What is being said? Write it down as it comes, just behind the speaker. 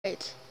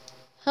Right.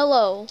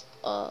 Hello.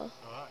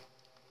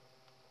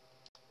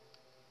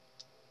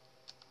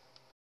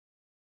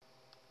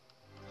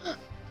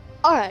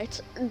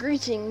 Alright.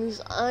 Greetings.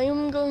 I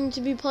am going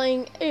to be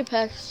playing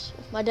Apex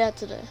with my dad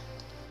today.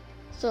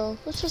 So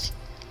let's just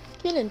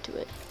get into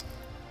it.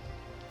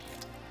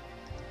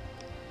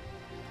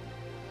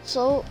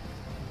 So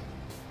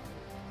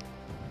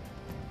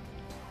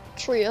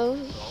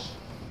trios.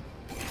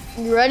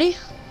 You ready?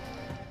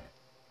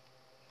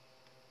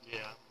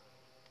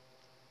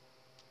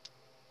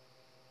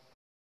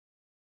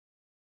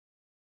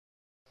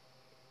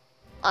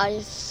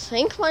 I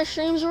think my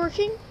stream's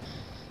working.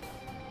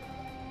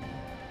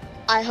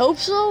 I hope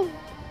so.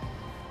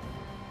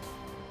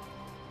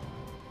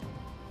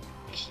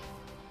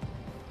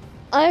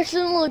 I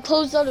accidentally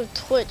closed out of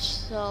Twitch,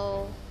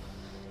 so...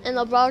 And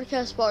the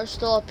broadcast bar is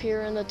still up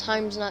here and the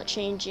time's not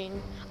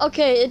changing.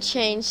 Okay, it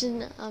changed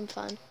and I'm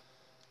fine.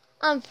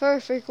 I'm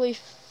perfectly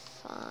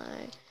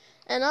fine.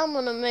 And I'm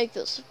gonna make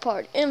this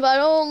part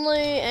invite only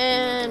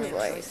and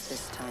wait.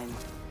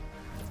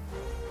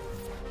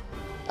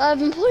 I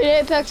haven't played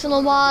Apex in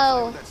a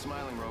while. That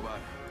smiling robot.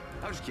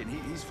 I was just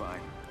kidding. He's fine.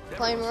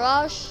 Playing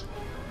Mirage.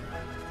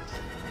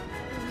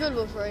 Good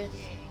with Wraith.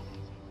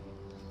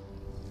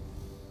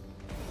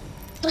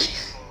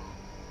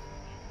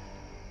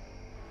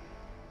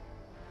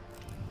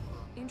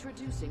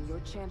 Introducing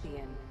your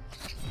champion.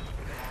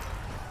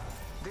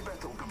 The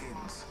battle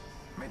begins.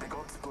 May the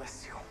gods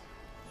bless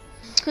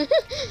you.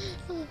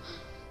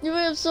 You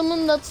have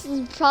someone that's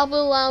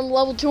probably around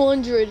level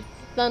 200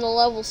 than a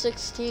level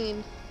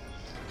 16.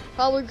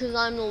 Probably because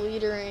I'm the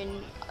leader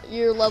and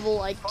you're level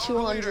like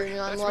 200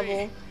 and I'm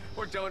level...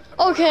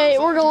 Okay,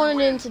 we're going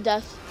into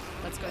death.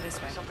 Let's go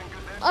this way.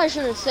 I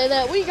shouldn't say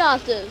that. We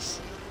got this.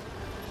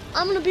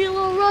 I'm gonna be a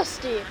little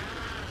rusty.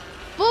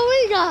 But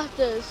we got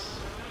this.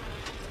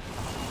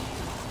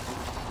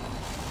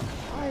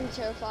 I'm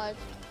terrified.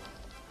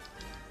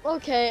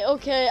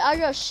 Okay, I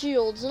got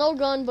shields. No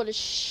gun, but a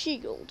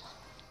shield.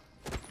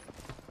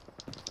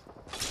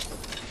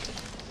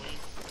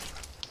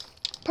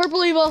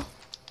 Purple Evo.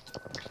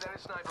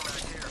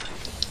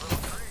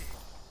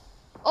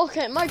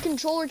 Okay, my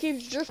controller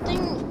keeps drifting.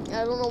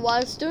 I don't know why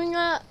it's doing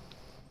that.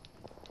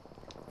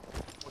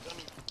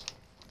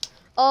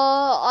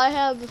 I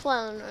have the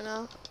flat line right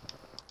now.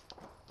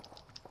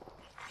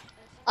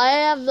 I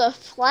have the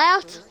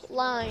flat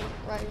line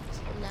right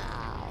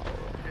now.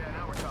 Yeah,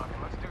 now we're talking.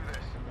 Let's do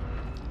this.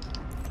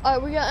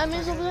 Alright, we got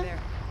enemies over there.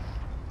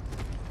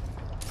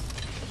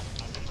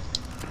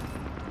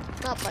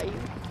 Not by you.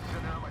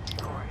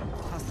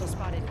 Hostile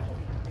spotted.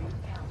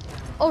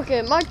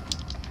 Okay,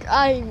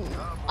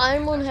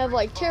 I'm gonna have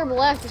like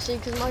terrible accuracy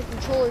because my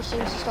controller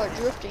seems to start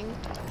drifting.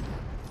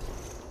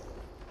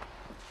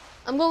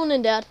 I'm going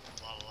in, Dad.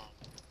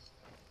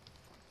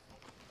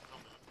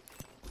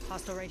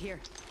 Hostile right here.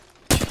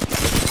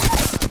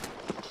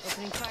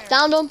 Opening fire.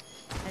 Downed him.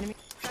 Enemy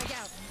strike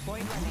out.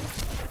 Void running.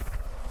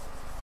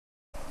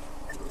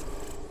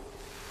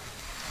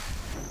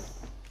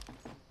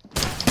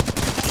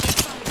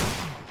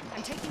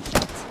 I'm taking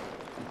shots.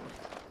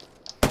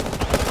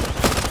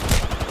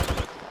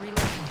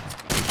 Reloading.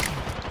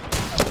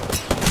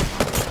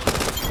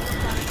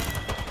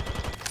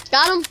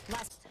 Got him.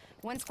 Last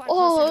one squad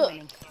Oh.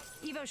 remaining.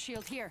 Evo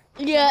shield here.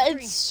 Yeah,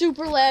 it's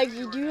super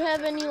laggy. Do you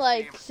have any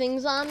like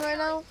things on right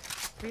now?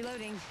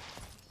 Reloading.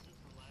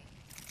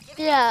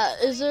 Yeah,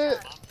 is there?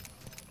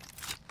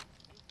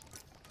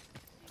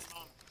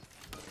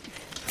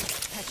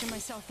 Patching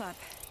myself up.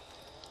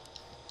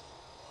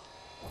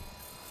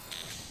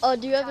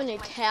 Do you have any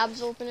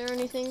tabs open or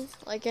anything?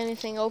 Like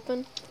anything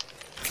open?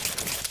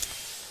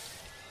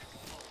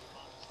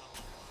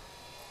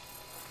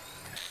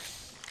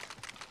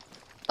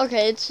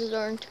 Okay, it's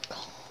starting to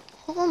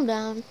calm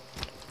down.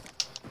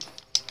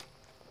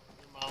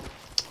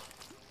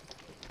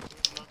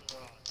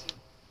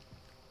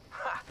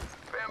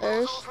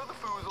 There's For the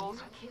foozles.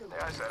 Yeah,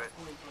 I said it.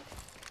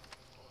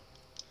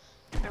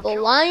 the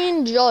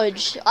Lion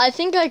Judge. I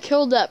think I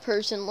killed that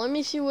person. Let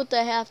me see what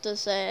they have to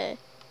say.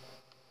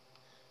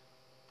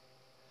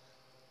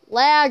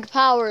 Lag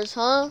powers,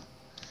 huh?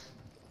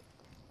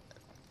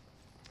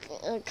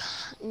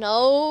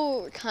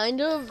 No,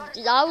 kind of.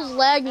 I was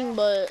lagging,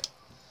 but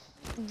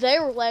they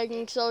were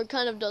lagging, so it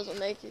kind of doesn't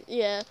make it.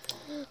 Yeah,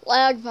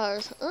 lag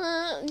powers.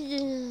 Yeah.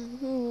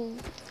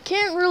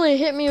 Can't really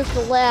hit me with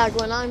the lag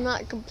when I'm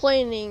not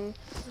complaining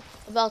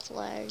about the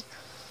lag.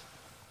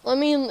 I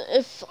mean,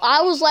 if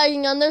I was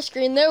lagging on their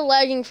screen, they're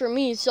lagging for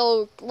me,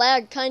 so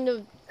lag kind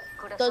of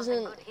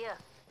doesn't.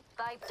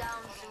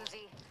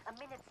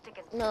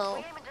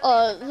 No,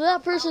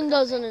 that person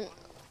doesn't.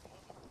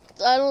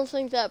 I don't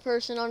think that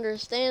person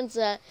understands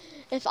that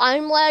if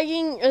I'm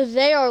lagging,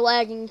 they are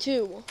lagging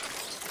too.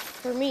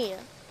 For me.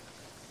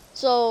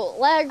 So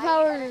lag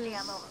powers.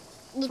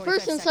 The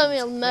person sent me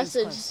a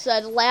message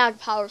said lag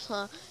powers,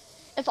 huh?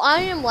 If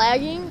I am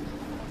lagging,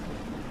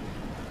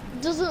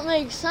 it doesn't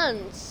make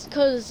sense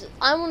because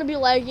I'm gonna be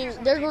lagging.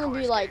 They're gonna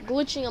be like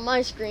glitching on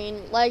my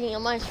screen, lagging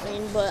on my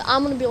screen, but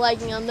I'm gonna be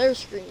lagging on their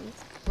screen.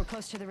 We're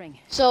close to the ring.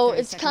 So 30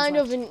 it's seconds kind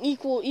left. of an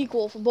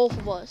equal for both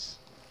of us.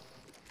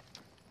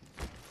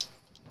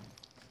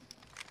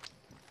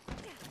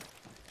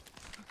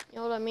 You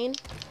know what I mean?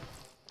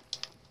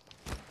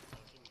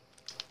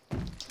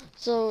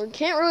 So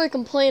can't really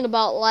complain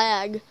about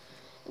lag,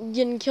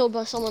 getting killed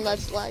by someone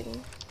that's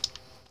lagging.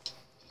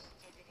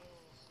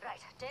 Right,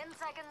 10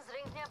 seconds,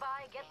 rings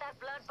nearby, get that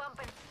blood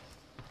pumping.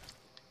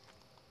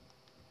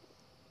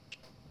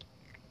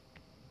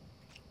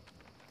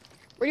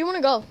 Where do you want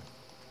to go?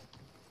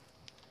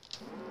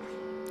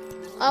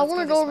 I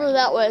want to go over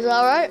that way. Is that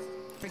alright?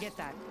 Forget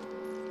that.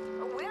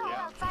 We're all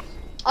outside.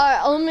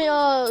 Alright,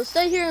 let me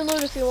stay here and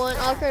loot if you want.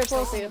 I'll create a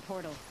portal for Placing you. a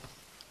portal.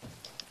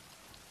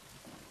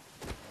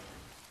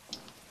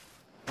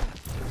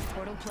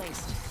 Portal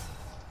placed.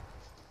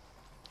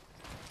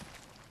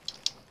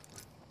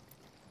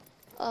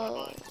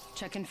 Oh,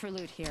 Checking for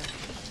loot here.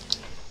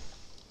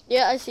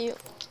 yeah, I see you.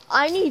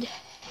 I need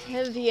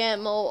heavy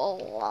ammo a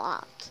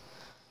lot.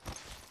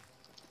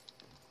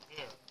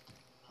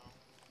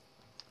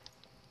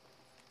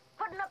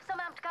 Putting up some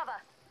amped cover.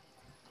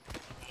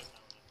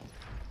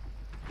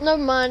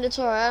 Never mind, it's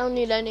alright. I don't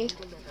need any.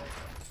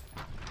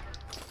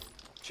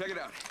 Check it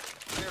out.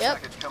 Care Yep.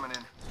 package coming in.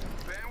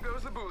 Bam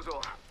goes the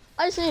boozle.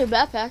 I just need a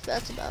backpack.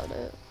 That's about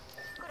it.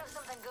 Could have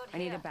something good I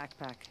need here. a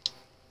backpack.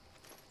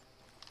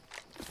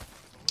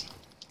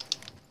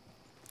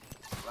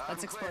 Loud Let's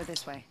and explore clear.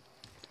 this way.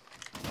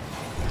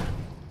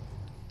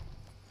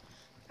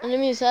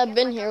 Enemies have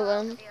been here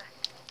then.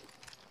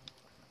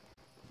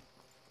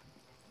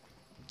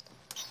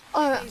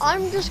 Alright,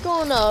 I'm just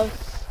gonna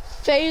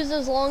phase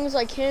as long as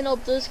I can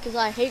up this because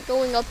I hate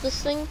going up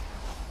this thing.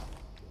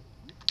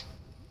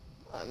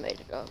 I made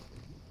it up.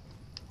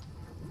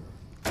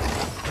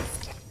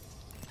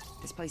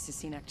 This place has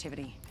seen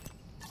activity.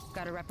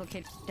 Got a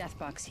replicate death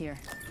box here.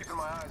 Keeping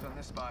my eyes on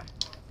this spot.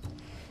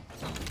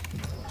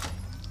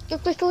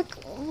 Click, click, click.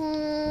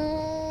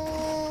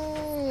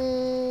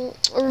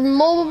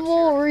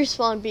 Removable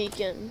respawn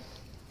beacon.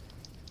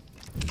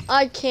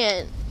 I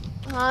can't.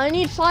 I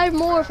need 5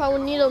 more if I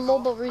would need a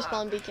mobile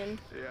respawn beacon.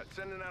 Yeah,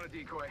 sending out a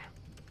decoy.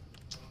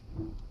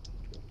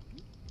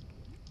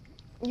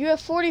 You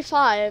have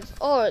 45.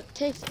 Oh, it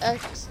takes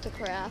X to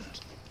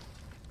craft.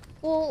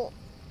 Well,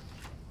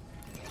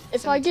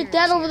 if Some I get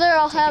materials that over here. there,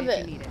 I'll Take have if it.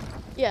 you need it.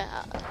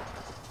 Yeah.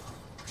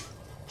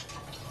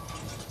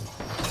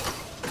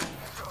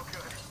 Oh,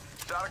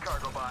 good. Dot a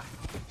cargo bot.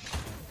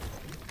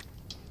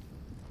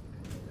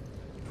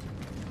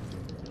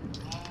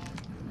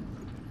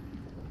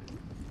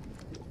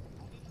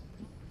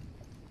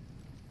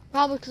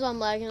 Probably because I'm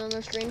lagging on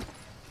their screen.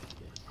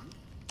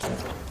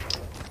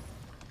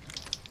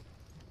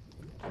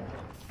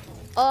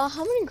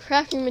 How many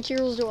crafting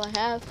materials do I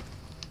have?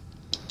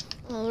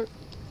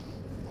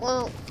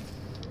 Well,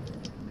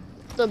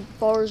 the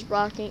bar's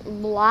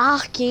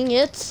blocking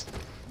it.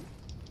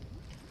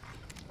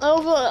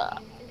 Over.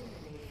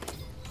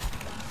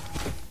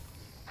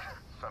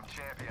 Some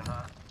champion,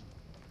 huh?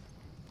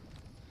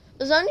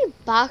 Is there any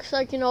box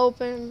I can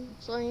open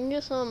so I can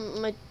get some,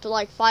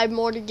 like 5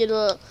 more to get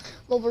a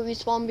mobile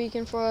respawn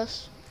beacon for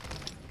us?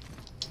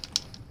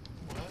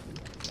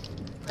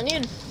 I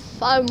need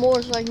 5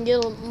 more so I can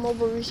get a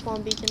mobile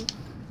respawn beacon.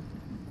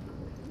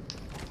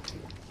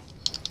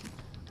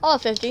 Oh,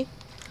 50.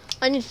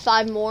 I need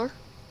 5 more.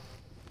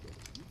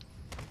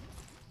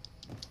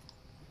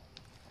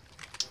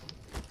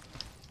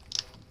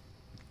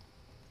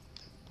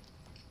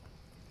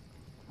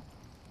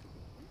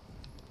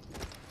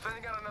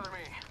 Sending out another me.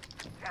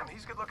 Damn,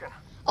 he's good looking.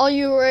 Oh,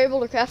 you were able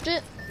to craft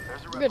it?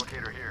 There's a Good.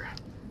 replicator here.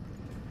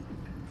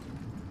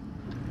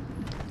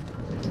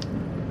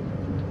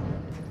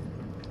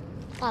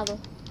 Lava.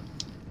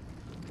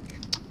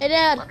 Hey,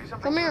 Dad, Might be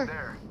something come good here.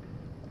 there.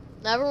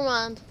 Never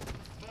mind.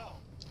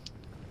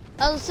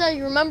 As I said,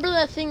 you remember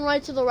that thing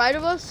right to the right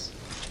of us?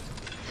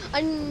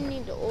 I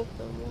need to open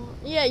one.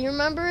 Yeah, you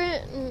remember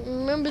it?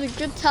 Remember the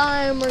good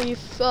time where you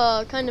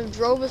kind of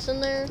drove us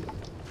in there?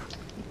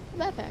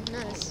 Backpack,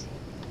 nice.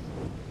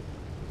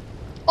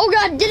 Oh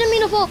God, didn't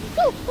mean to fall.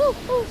 Oh, oh,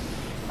 oh.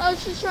 I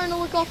was just trying to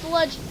look off the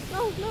ledge.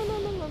 No, no, no,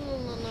 no, no, no,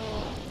 no,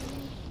 no.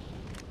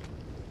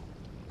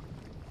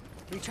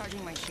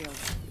 Recharging my shield.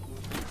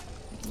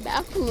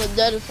 Back from the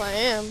dead if I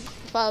am.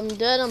 If I'm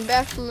dead, I'm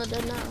back from the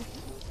dead now.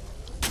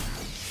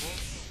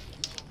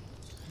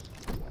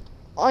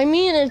 I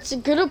mean, it's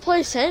as good a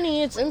place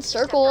any. It's in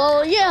circle.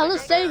 Well, yeah,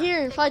 let's stay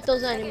here and fight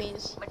those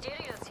enemies.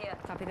 Materials here.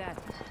 Copy that.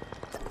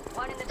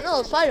 One in the No,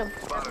 let's fight them.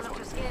 doesn't look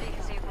too scary,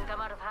 so you can come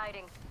out of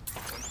hiding.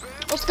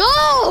 Let's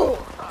go!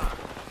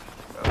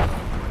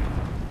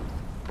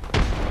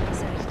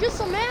 Set Let's it. get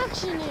some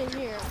action in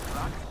here.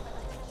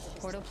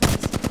 Portal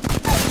placed.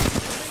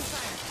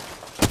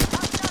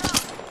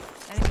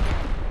 Enemy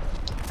down.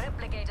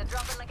 Replicator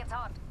dropping like it's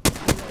hot.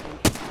 Reloading.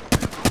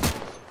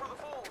 For the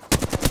fool.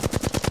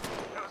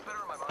 That was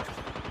better in my mind.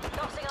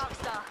 Tossing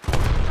Arcstar.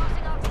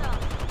 Tossing Arcstar.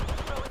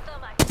 Throwing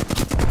thermite.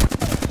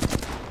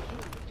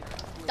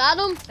 Got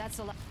him? That's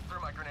a lot. Threw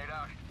my grenade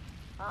out.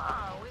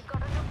 Ah, we've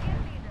got a new kill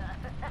leader.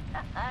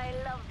 I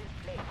love this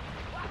place.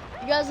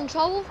 You guys in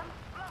trouble?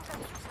 Blunter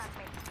shooting at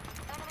me.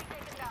 Enemy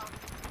taken down.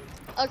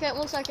 Okay,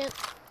 1 second.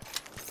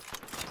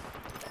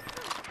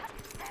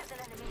 There's an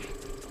enemy.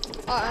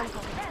 Alright, I'm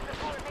coming. There's the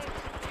poor mate.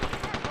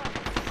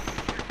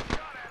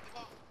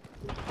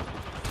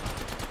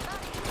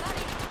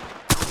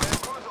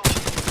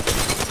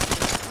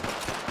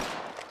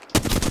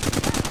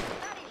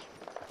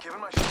 Give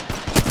him my shot.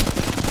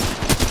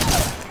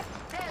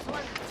 There's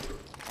one.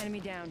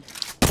 Enemy down.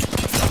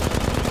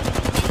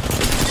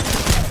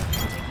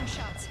 Taking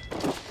shots.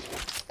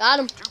 Got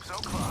him. Troops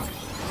o'clock.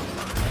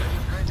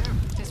 Great news.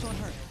 This won't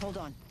hurt. Hold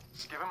on.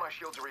 Give him my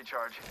shield to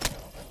recharge.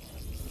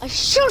 I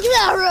shook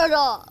that red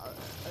off.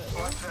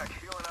 1 sec,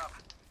 healing up.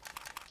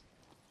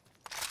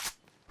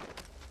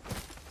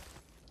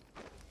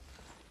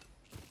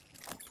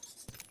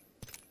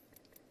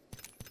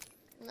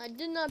 And I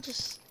did not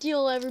just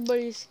steal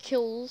everybody's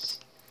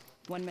kills.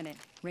 1 minute.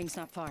 Ring's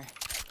not far.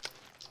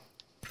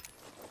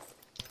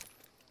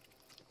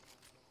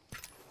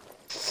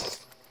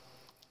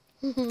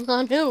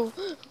 I knew.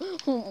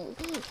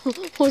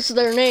 What's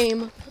their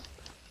name?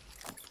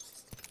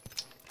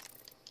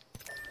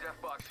 Death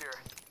box here.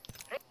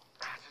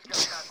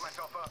 Just gotta patch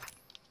myself up.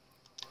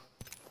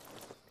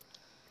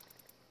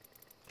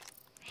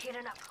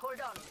 Healing up. Hold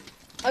on.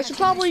 I should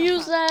probably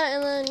use that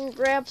and then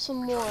grab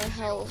some more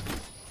health.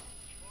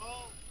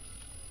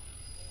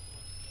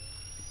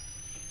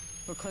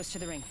 We're close to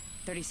the ring.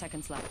 30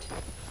 seconds left.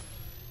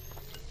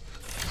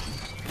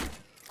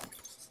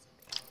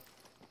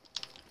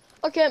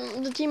 Okay,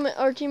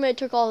 our teammate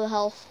took all the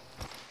health.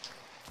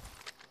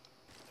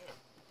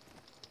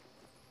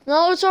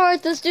 No, it's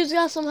alright. This dude's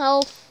got some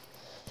health.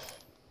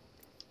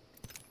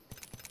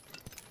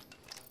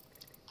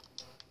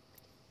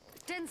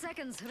 Ten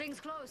seconds. Ring's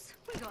close.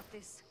 We got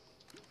this.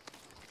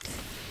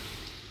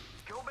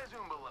 Go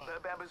bazoomba,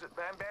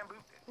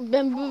 bamboo.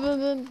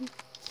 Bam.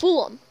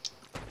 Fool him.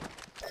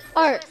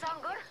 Alright. Does that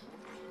sound good?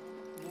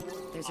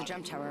 There's a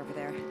jump tower over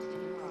there.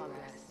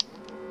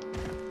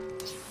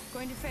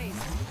 Going to phase.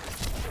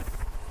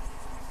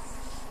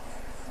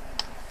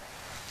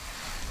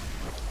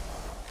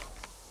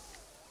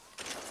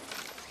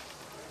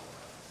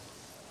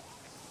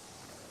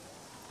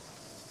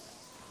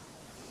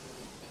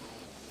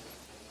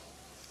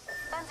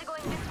 Fancy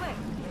going this way.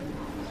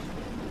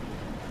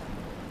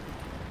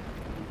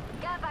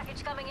 Care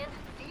package coming in.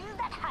 Feel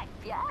that hype,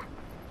 yeah?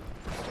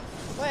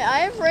 Wait, I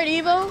have red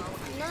Evo?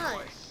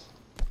 Nice.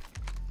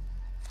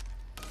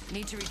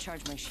 Need to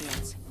recharge my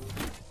shields.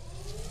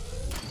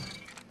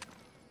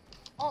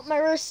 Oh, my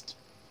wrist.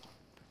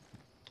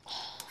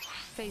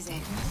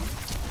 Phasing.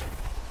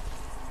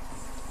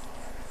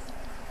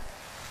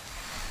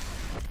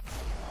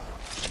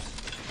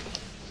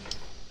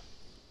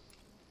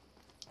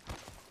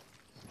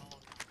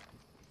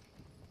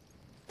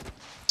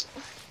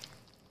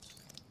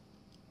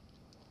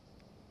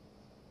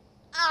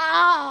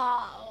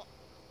 Ow!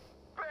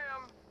 Bam!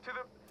 To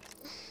the...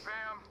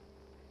 Bam!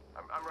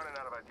 I'm running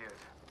out of ideas.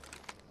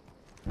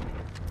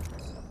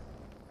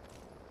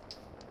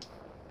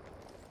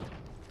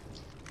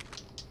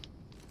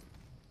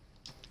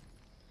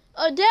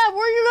 Dad,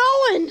 where you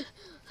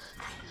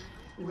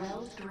going?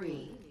 Round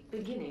 3,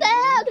 beginning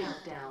Dad! ring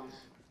countdown.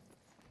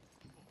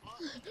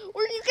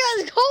 Where you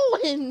guys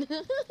going?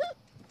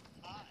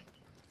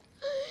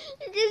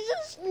 You guys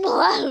just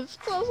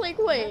left. I was like,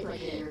 wait.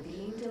 Replicator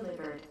being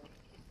delivered.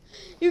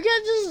 You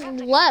guys just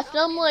left.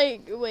 I'm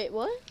like, wait,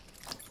 what?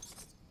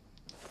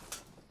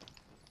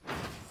 How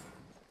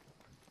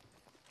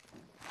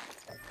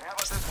about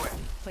this way?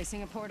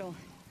 Placing a portal.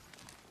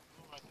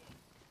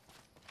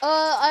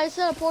 I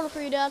set a portal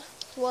for you, Dad.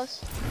 To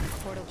us.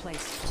 Portal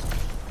placed.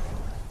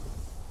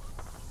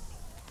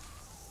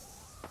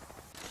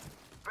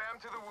 Bam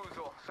to the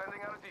woozle.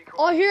 Sending out a decoy.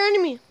 Oh, I hear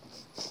enemy.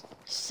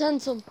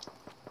 Send some.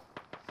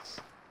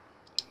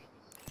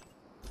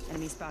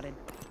 Enemy spotted.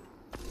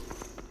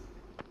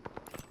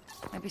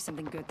 Might be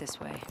something good this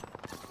way.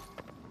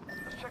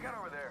 Let's check out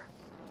over there.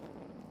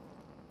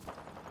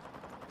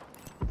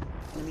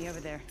 Enemy over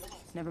there.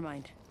 Never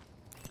mind.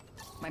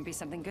 Might be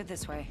something good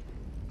this way.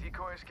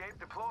 Decoy escape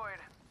deployed.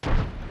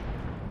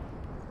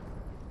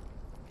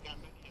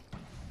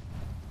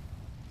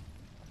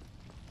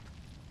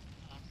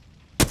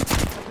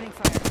 Opening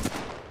fire.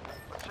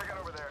 Let's check out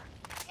over there.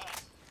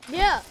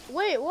 Yeah.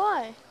 Wait.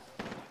 Why?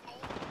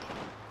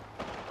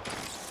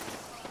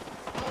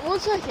 1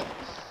 second.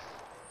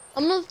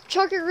 I'm gonna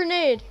chuck a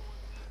grenade.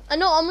 I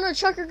know. I'm gonna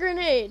chuck a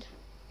grenade.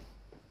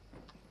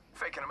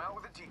 Faking him out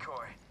with a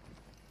decoy.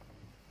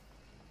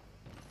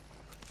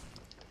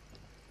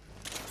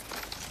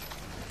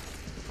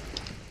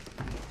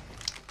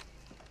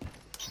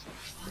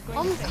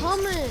 I'm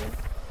coming.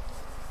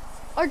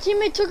 Our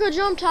teammate took a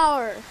jump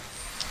tower.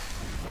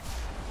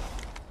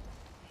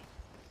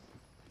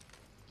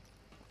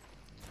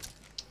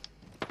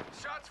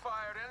 Shots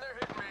fired and they're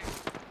hitting me.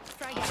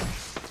 Frag out.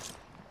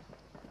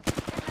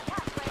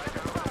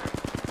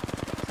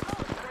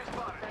 Enemy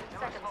spotted.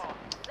 Doing small.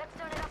 Let's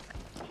turn it up.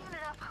 Heal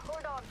it up.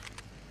 Hold on.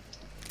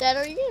 Dad,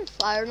 are you getting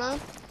fired now?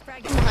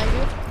 Frag I'm out. behind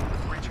you.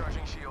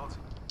 Recharging shields.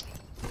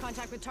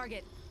 Contact with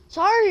target.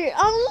 Sorry,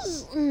 I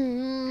was.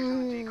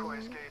 Decoy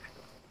escape.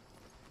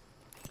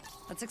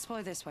 Let's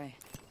explore this way.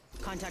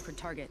 Contact with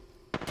target.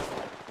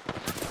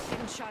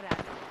 Getting shot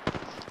at.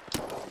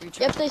 Recharge.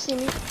 Yep, they see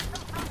me.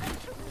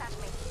 Shooting at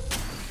me.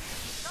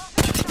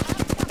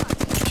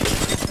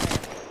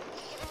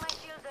 Giving my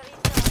shields a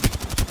recharge.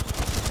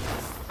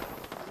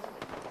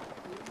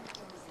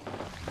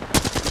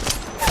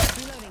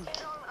 Reloading.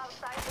 Drone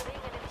outside the ring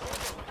and it's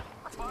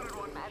moving. Spotted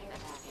one.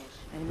 Madness.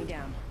 Enemy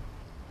down.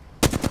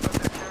 But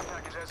that care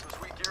package has some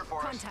sweet gear for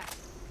us. Contact.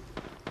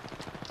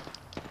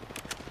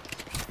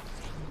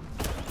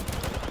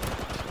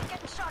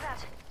 Getting shot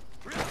at.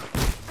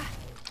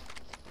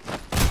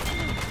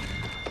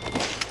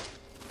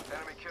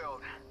 Enemy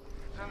killed.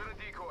 Send in a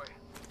decoy.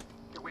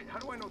 Hey, wait, how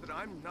do I know that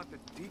I'm not the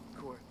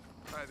decoy?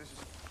 Alright, this is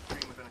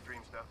dream within a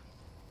dream stuff.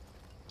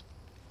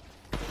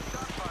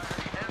 Shot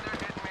fired, and they're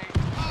hitting me.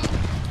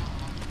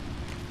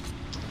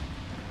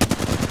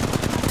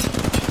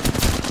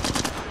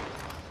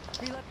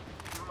 Reload.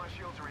 Give my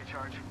shield to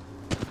recharge.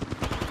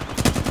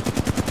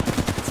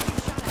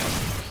 Shot at.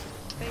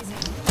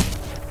 Phasing.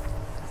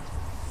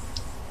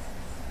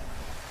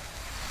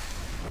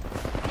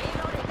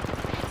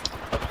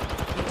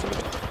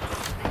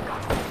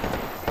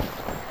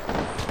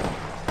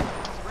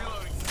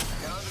 Reloading.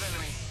 Down an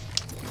enemy.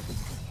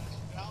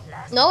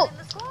 Nope. In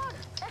the squad.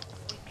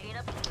 We clean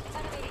up.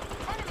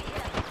 Enemy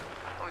here.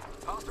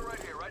 Hostile right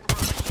here, right in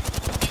front of me.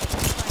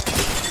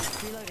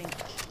 Reloading.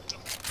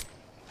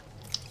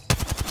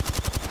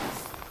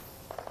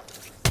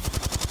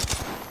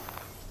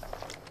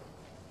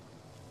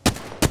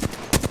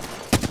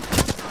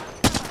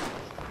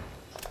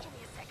 Give me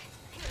a sec.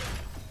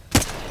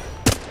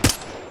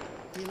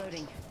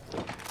 Reloading.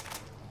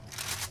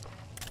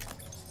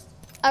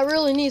 I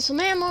really need some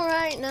ammo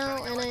right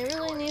now, and I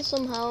really need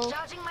some help.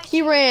 Charging my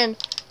He ran.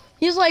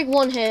 He's like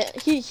one hit.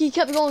 He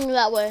kept going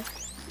that way.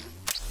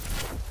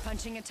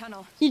 Punching a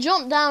tunnel. He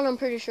jumped down, I'm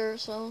pretty sure,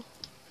 so.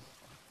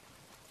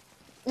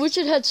 We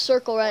should head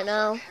circle right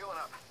now. Healing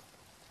up.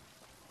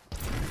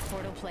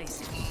 Portal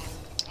placed.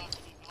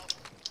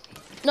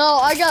 No,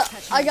 I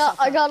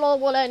got all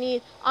what I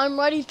need. I'm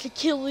ready to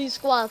kill these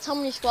squads. How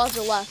many squads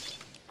are left?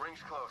 Rings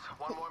close.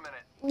 One more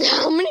minute.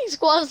 How many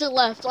squads are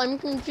left? I'm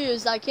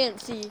confused. I can't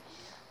see.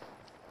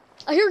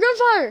 I hear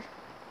gunfire.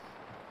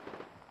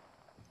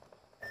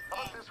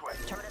 How about this way?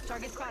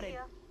 Target spotted.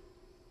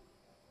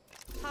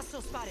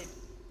 Hostile spotted.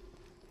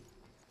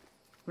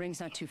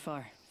 Ring's not too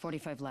far.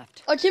 45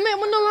 left. Our teammate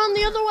went around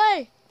the other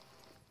way.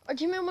 Our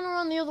teammate went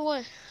around the other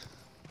way.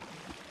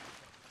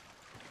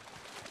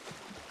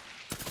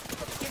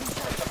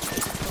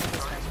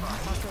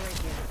 Hostile right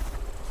here.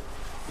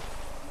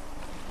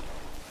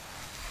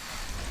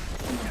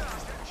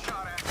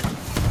 Shot at.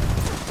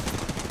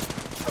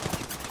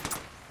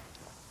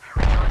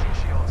 Recharging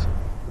shields.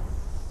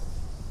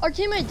 Our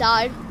teammate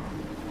died.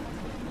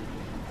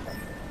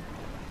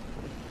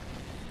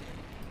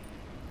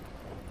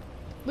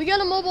 We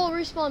got a mobile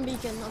respawn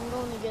beacon. I'm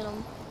going to get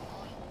him.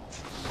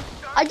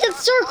 I get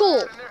circle.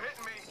 And they're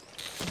hitting me.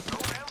 No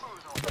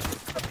bamboozle.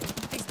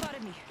 They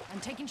spotted me. I'm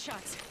taking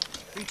shots.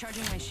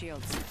 Recharging my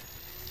shields.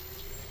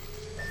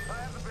 I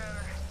have the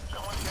banner. I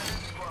want to get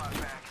this squad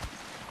back.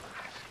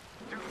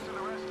 Dudes to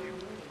the rescue.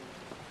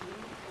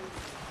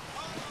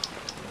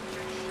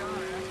 Getting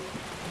shot at.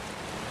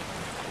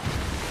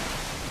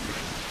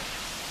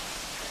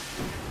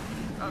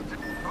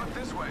 Up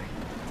this way.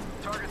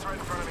 Target's right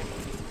in front of me.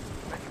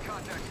 Making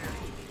contact here.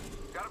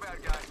 Got a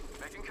bad guy.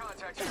 Making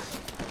contact here.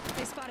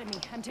 They spotted me.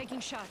 I'm taking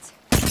shots.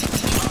 Right here,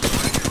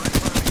 right in front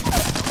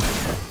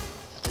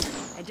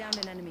of me. I downed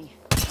an enemy.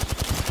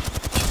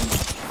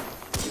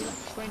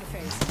 Going to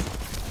phase.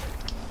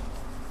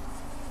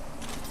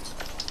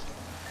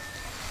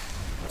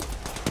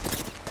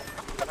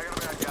 I got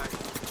a bad guy.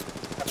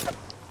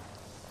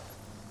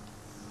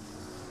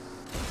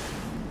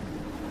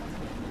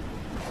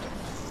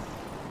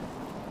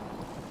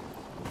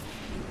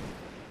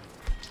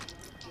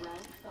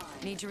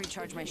 Need to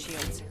recharge my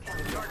shields.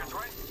 Target's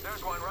right.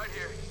 There's one right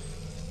here.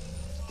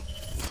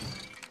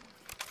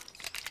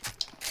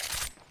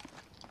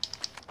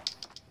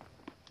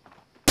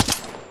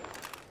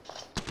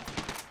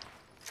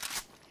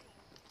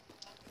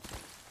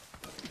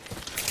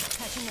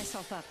 Patching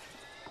myself up.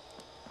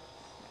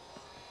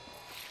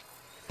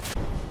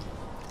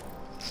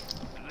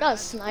 Got a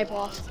snipe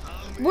off.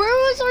 Where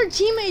was our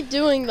teammate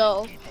doing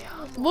though?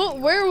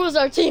 Where was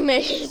our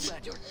teammate?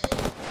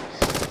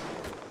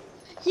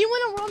 He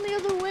went around the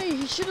other way.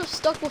 He should have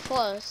stuck with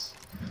us.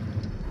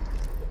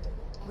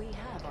 We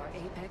have our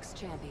Apex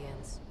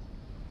champions.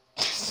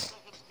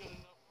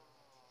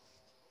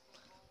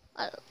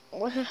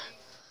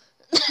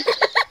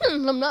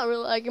 I'm not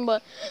really liking,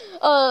 but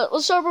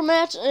let's start our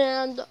match,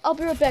 and I'll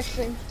be right back,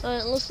 stream.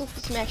 Let's let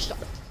this match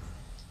start.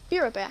 Be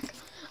right back.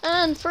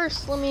 And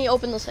first, let me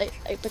open this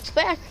Apex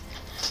pack.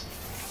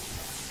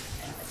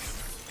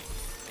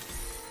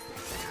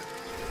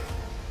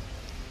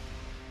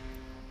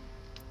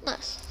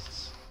 Nice.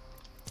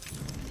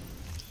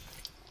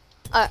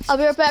 Alright, I'll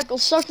be right back. We'll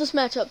start this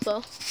match up,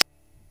 though.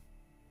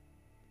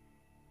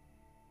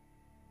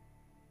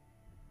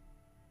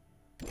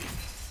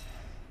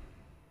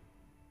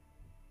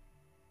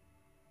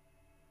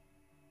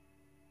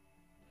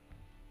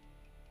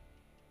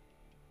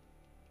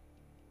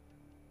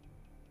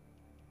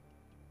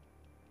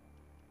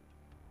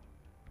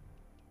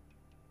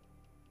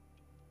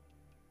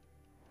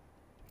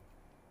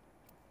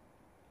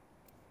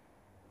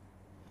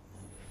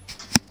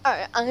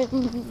 Alright,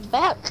 I'm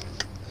back.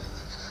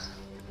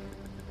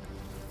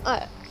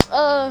 Alright,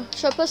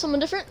 should I play something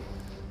different?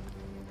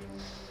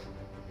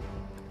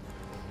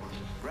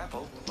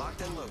 Grapple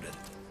locked and loaded.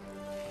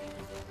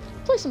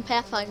 Play some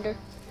Pathfinder.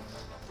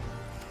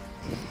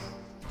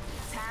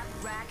 Tap,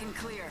 rack, and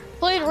clear.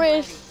 Played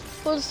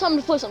Wraith, but it's time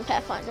to play some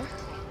Pathfinder.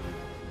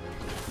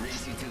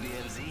 Race you to the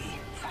LZ.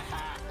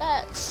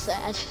 That's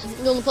sad.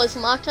 You wanna play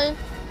some Octane?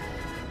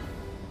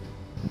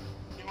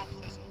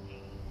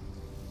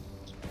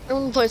 I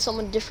wanna play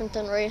something different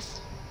than Wraith.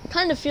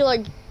 Kind of feel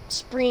like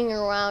springing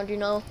around, you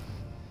know?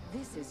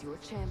 This is your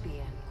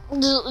champion.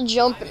 Just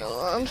jumping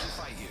around.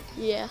 Fight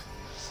you. Yeah.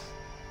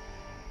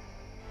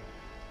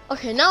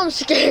 Okay, now I'm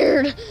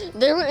scared.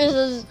 There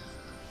is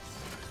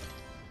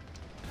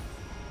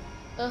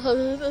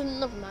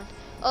never mind.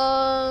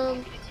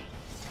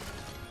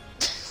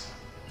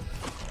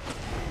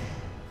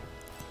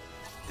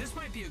 This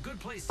might be a good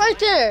place. Right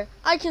there.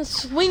 I can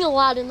swing a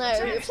lot in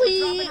there.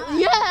 Please.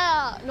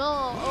 Yeah.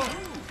 No.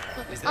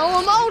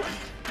 Oh, emote.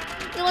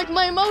 You like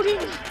my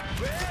emoting?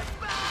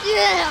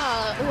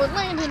 Yeah. We're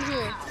landing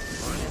here.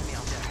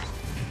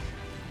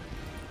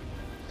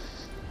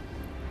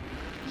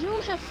 You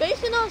don't have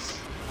faith in us?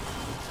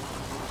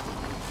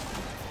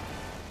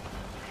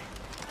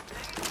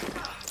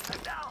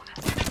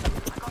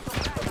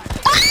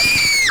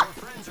 Your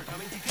friends are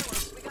coming to kill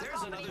us.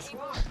 There's another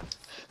squad.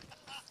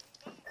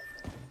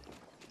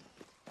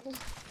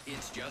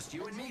 It's just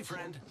you and me,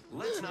 friend.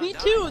 Let's not Me die.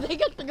 too. They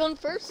got the gun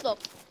first, though.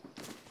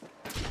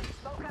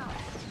 Smoke out.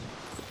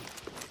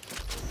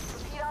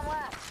 Repeat on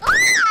left.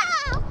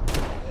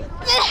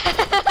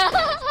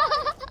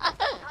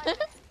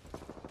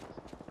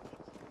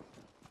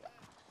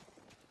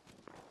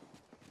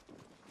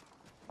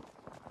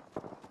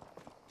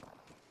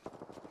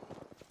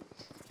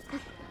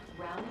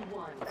 Round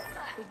one.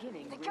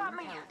 Beginning They ring got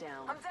me.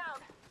 countdown. I'm down.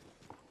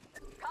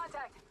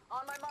 Contact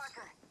on my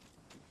marker.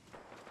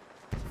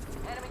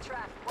 Enemy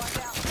track. Watch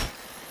out.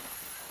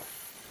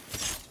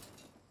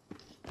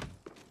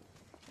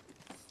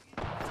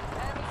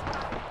 Enemy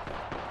spotted.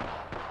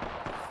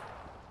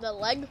 The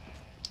leg.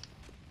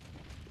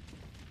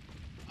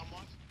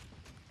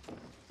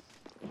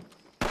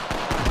 The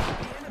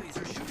enemies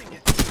are shooting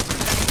it.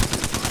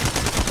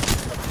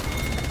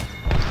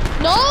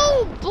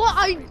 No, but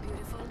I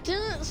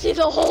didn't see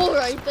the hole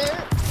right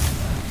there.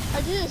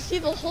 I didn't see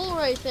the hole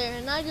right there,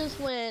 and I just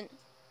went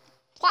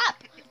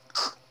flap.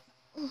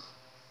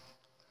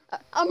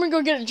 I'm gonna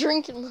go get a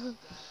drink and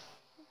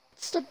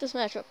start this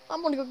matchup.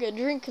 I'm gonna go get a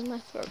drink because my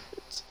throat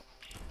hurts.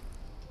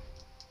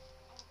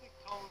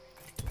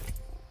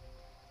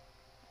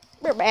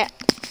 We're back.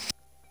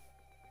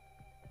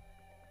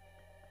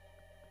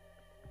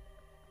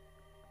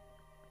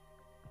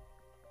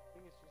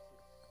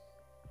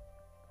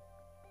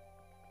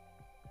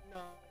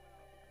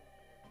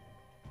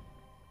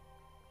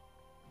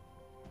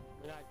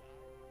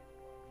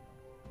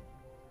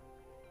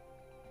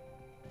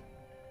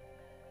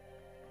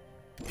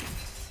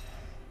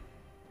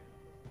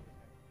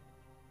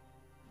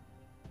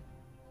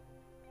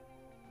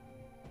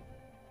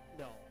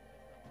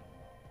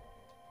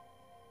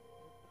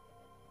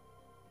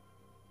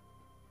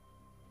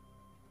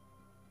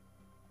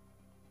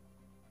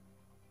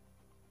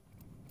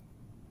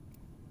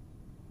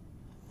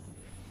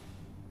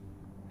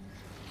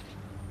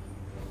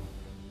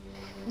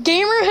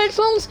 Gamer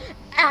headphones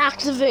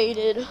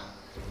activated.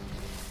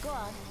 Go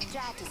on,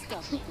 try to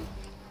stop me.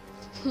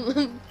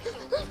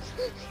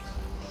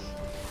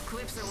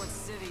 Clips are what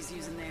civvies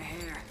use in their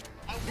hair.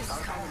 This is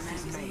called a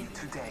magazine.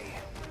 Today.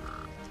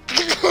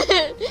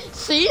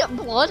 See?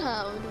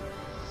 Bloodhound.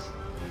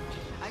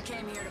 I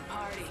came here to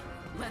party.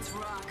 Let's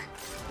rock.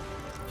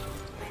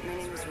 My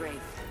name is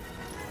Wraith,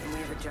 and we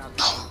have a job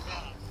to do.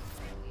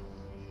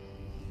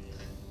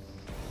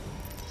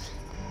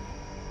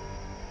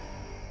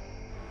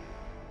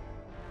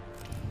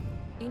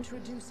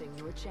 Introducing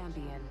your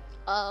champion.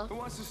 Who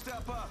wants to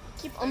step up?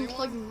 Keep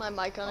unplugging my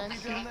mic on Be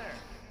down it. there.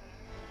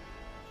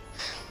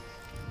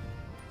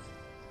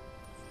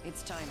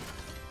 It's time.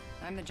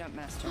 I'm the jump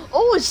master.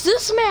 Oh, it's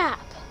this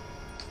map.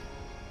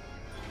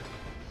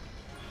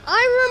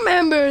 I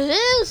remember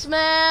this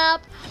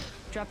map.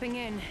 Dropping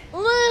in.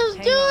 Let's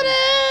Hang do on.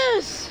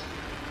 this.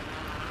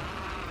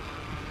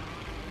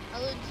 I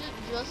legit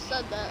just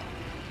said that.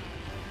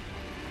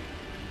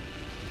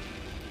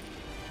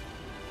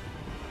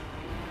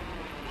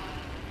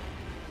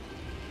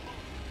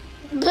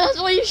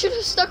 That's why you should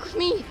have stuck with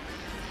me.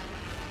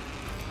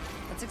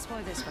 Let's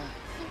explore this way.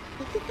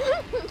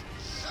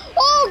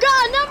 Oh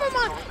God, never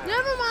mind.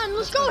 Never mind.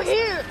 Let's go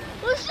here.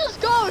 Let's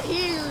just go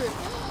here.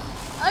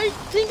 I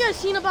think I've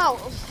seen about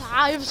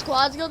 5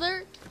 squads go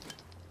there.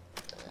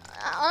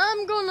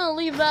 I'm gonna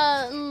leave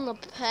that in the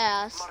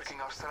past. Marking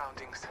our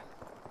surroundings.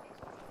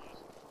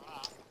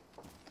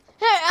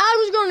 Hey, I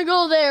was gonna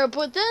go there,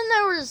 but then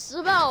there was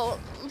about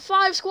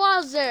 5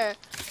 squads there.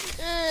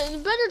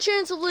 Better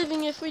chance of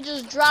living if we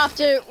just dropped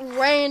it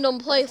random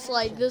place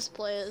like this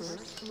place.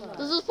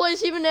 Does this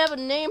place even have a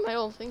name? I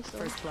don't think so.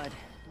 First blood.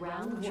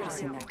 Round Should've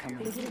seen one. that coming.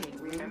 Beginning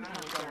ring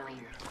countdown.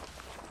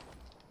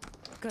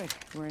 Good,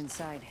 we're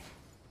inside.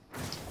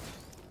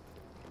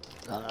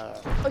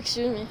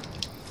 Excuse me.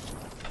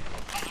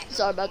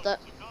 Sorry about that.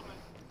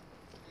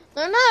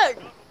 They're not.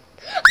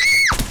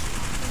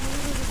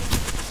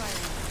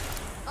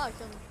 Oh, I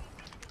killed him.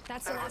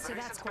 That's the last of that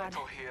Recent squad.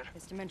 battle here.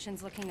 This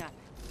dimension's looking up.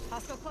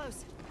 Hostile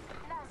close.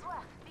 Nice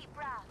work. Be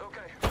proud.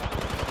 Okay.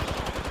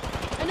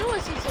 I know I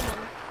see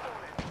someone.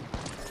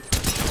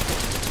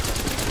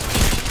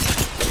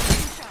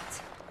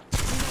 Shots.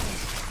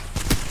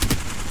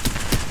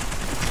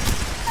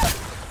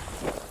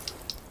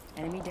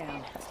 Enemy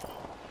down.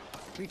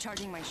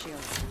 Recharging my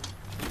shields.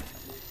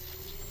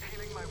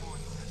 Healing my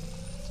wounds.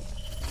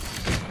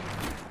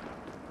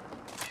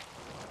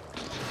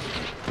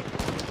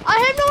 I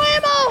have no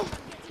ammo.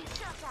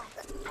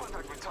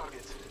 Contact with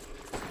target.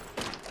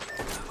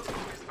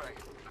 This way.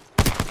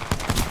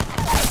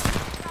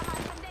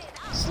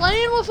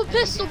 Slaying with a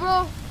pistol,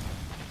 bro.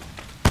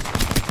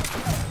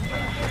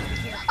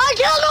 I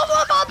killed him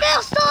with a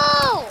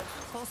pistol.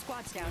 Whole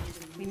squad's down.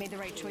 We made the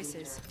right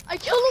choices. I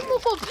killed him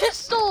with a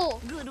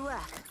pistol. Good work.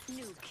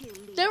 New kill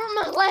lead. They were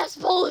my last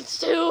bullets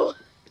too.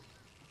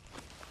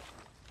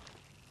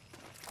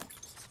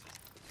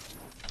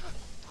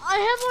 I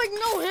have like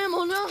no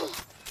ammo now.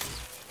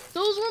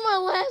 Those were my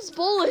last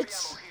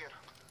bullets. Ammo here.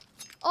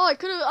 Oh,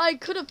 I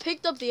could have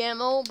picked up the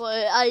ammo,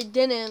 but I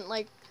didn't.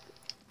 Like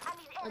I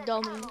need a enemy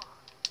dummy. ammo.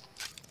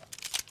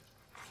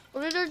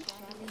 What did I?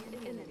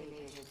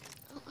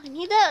 I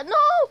need that. No.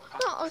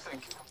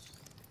 Thank you.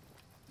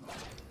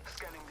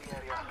 Scanning the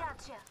area. I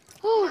got you.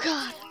 Oh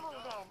God.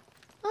 Move in.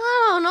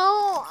 I don't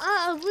know.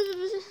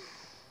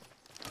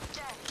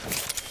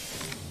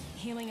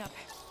 Healing up.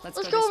 Let's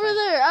Let's go go this over way.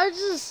 there. I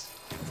just.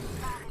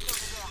 Target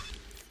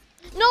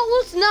over there. No,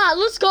 let's not.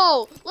 Let's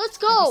go. Let's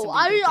go.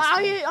 something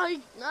good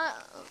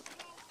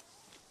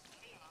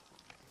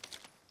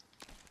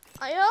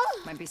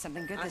this Might be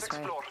something good Let's this way.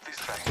 explore this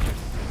way.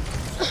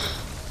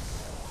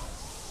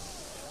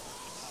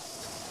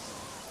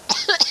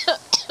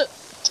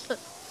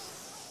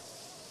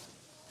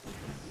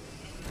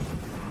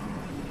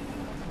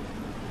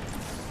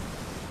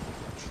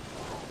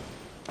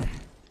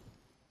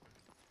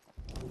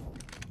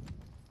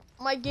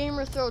 My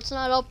gamer throat's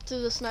not up to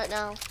this night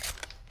now.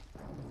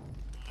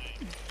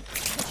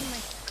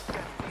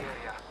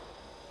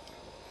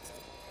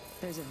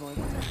 There's a void.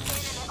 Enemy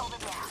over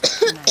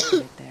there. Nice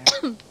right there.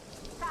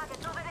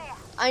 Target over there.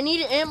 I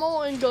need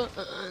ammo and guns.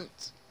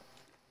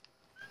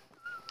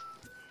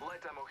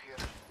 Light ammo here.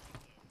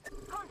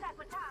 Contact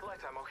with target.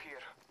 Light ammo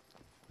here.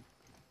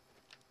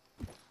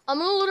 I'm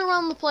gonna loot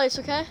around the place,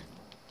 okay?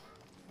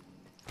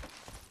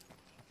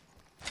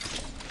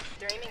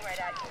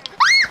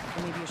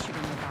 Maybe you're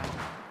shooting nearby.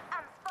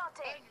 I'm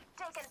spotted.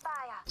 Taking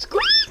fire.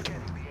 Squeak!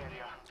 Scanning the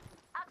area.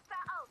 Oxa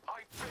out. I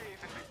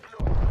bathe in the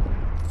blood.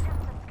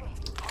 Just escape.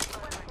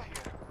 Hostile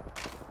here.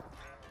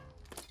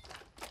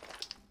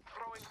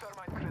 Throwing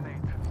thermite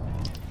grenade.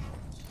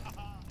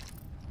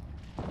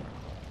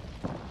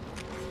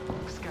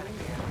 Scanning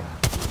the area.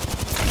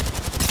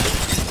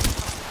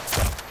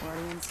 We're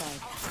already inside.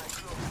 Outside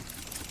close.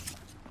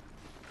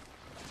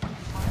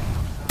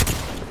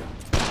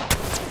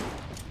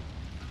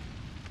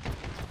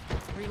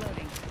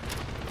 Reloading.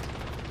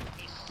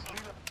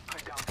 I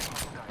down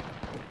hostile.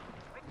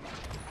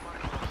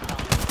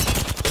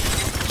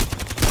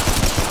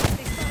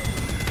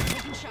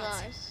 Taking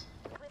shots. Nice.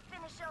 We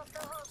finish off the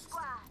whole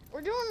squad.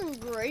 We're doing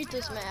great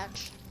this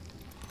match.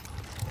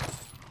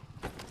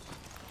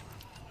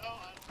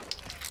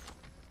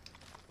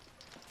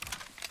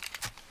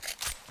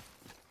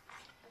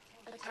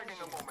 Taking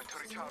a moment to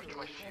recharge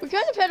my shield. We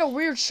kind of had a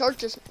weird start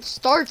to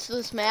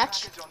this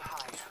match. Package on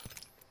high.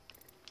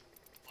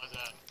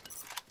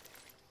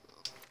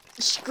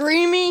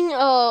 Screaming,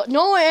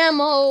 no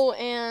ammo,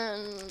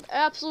 and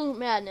absolute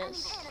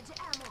madness. Energy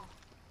ammo.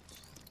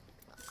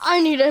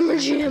 I need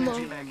energy ammo.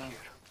 Back here.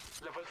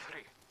 Level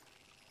 3.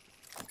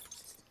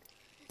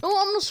 No,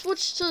 I'm gonna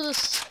switch to the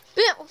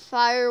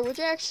Spitfire, which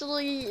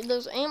actually,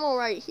 there's ammo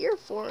right here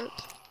for it.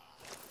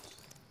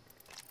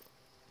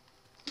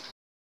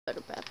 Got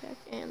a backpack,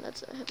 and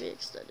that's a heavy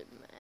extended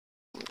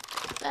mag.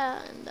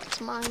 That, and that's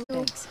mine too.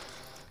 Thanks.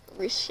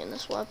 Reskin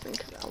this weapon,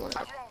 because I want to.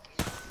 Ready.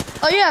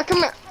 Oh yeah, come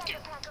here.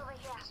 Get back over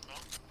here.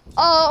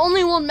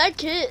 Only one med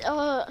kit,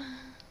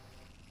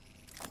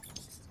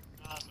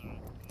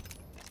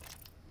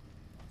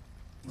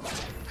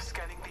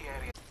 Scanning the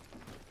area.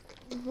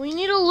 we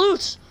need a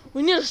loot.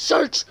 We need a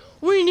search.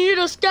 We need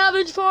a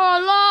scavenge for our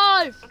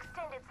life.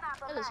 Extended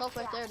sniper There's health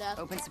right there, Dad.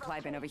 Open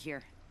supply bin over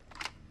here.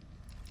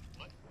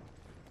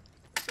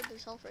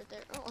 There's health right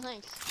there. Oh,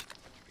 thanks.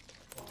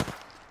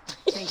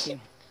 Thank you.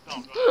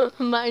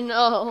 I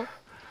know.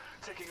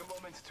 Taking a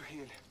moment to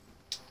heal.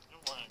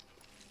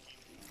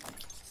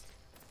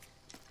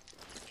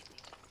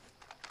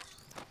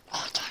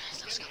 Oh, darn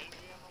it. Let's go.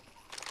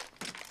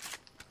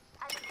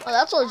 Oh,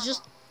 that's what I was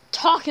just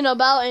talking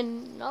about,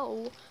 and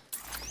no.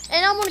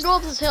 And I'm gonna go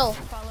up this hill,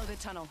 Follow the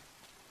tunnel.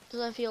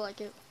 because I feel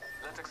like it.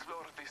 Let's explore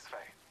this way.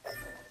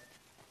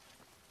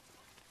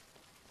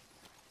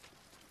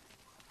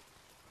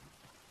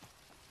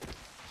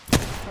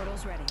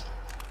 Portal's ready.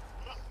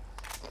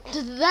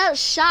 That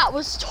shot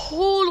was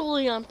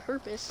totally on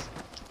purpose.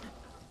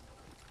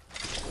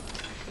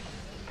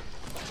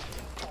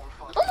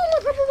 Oh no, my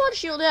purple body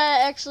shield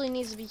that actually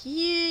needs to be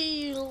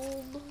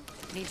healed.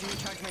 Need to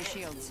recharge my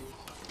shields.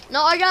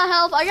 No, I got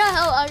help. I got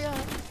help. I got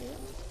help.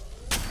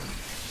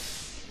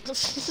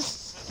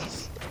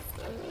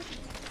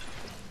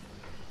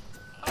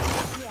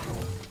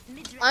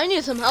 I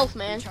need some health,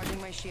 man. Recharging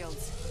my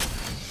shields.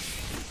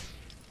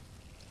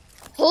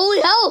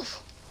 Holy health!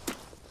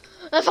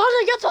 I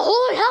finally got the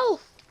holy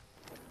health!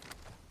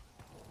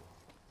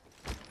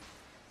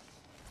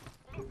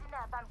 Listen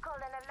up, I'm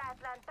calling a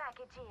lifeline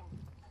package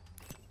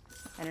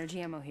in.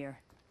 Energy ammo here.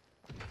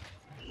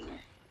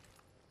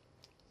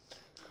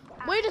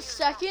 Wait a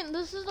second,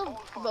 this is a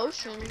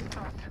motion.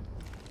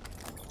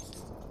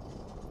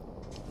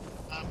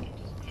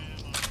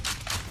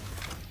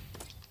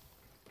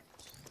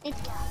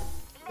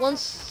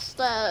 Once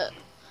that,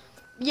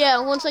 yeah,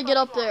 once I get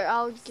up there,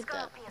 I'll get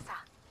that.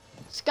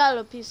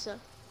 Scalo pizza.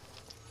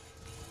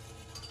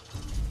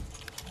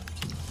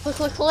 Click,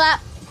 click,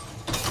 clap.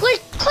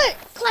 Click, click,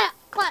 clap,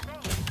 clap.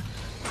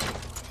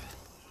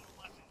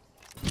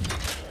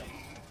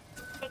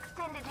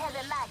 Extended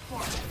heavy mag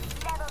here.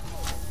 Level 2.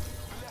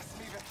 Let's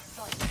leave it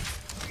sight.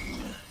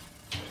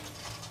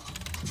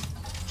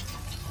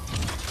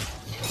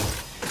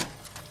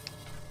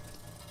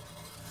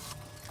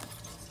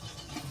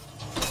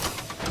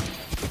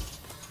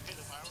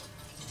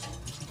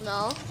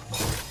 No.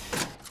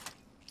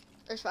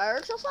 There's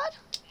fireworks outside?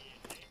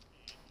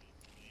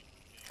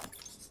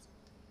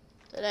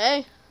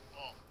 Today?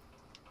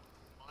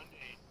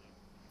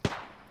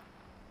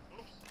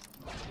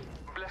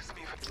 Bless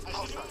me with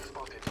hostile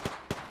spotted.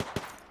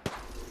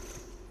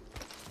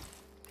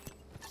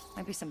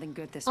 Might be something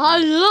good this I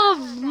way.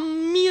 love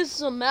me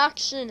some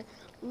action.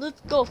 Let's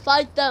go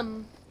fight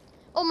them.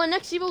 Oh, my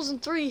next evil's in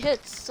 3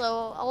 hits, so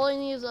all I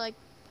need is like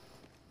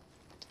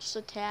just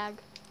a tag.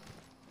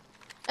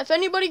 If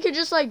anybody could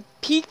just like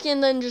peek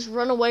and then just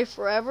run away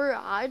forever,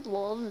 I'd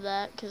love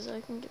that because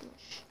I can get my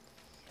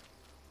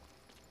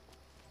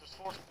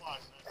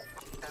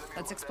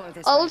Let's explore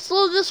this Oh, way. let's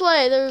load this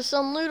way. There's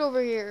some loot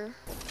over here.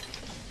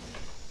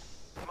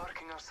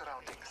 Marking our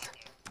surroundings.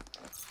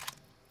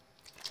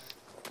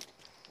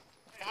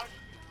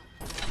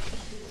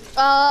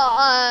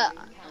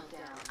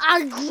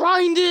 I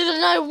grinded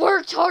and I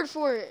worked hard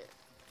for it.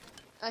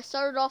 I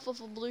started off with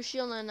a blue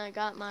shield and I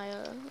got my,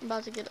 I'm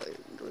about to get a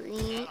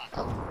green,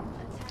 a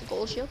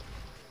gold shield.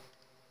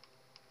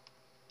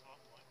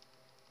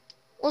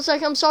 One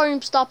sec, I'm sorry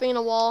I'm stopping in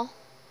a wall.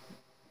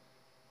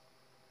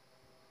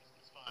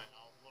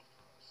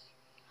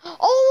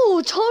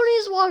 Oh,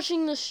 Tony's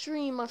watching the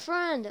stream, my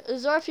friend.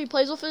 Is there if he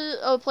plays with it,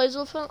 plays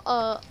with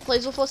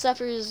us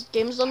after his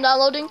game's done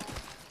downloading?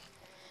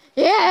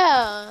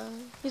 Yeah,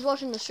 he's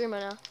watching the stream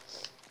right now.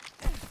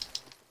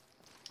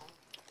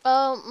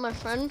 My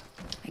friend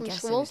I from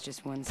guess I school. was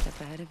just one step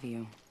ahead of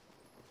you.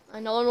 I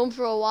know him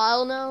for a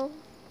while now.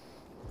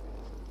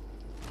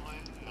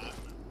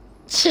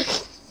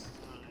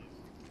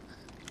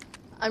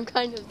 I'm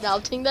kind of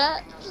doubting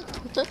that.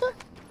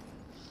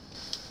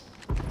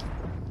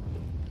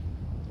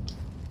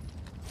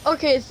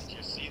 Okay,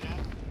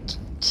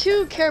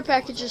 2 care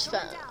packages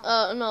found.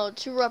 No,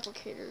 2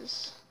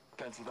 replicators.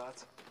 Cancel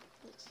that.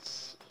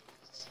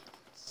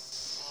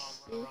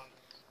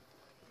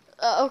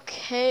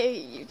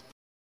 Okay.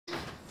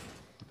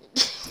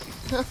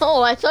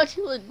 Oh, I thought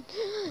you would.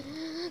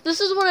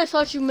 This is what I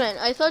thought you meant.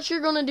 I thought you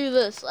were gonna do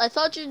this. I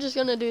thought you were just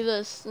gonna do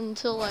this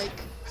until like,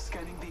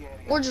 Scanning the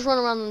area. or just run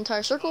around the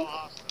entire circle.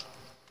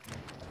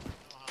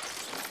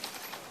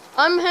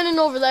 I'm heading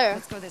over there.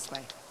 Let's go this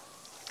way.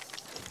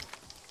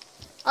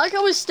 I like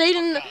how we stayed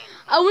in.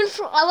 I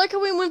like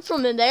how we went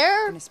from I'm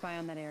there gonna spy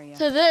on that area.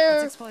 to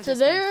there Let's explore to this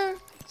way. there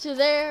to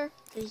there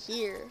to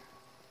here.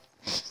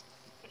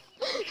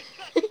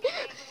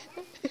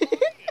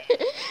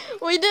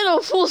 We did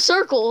a full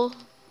circle.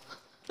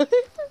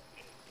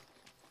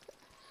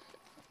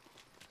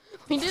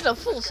 We did a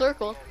full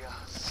circle.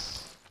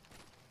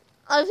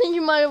 I think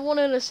you might have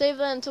wanted to save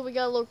that until we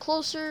got a little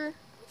closer.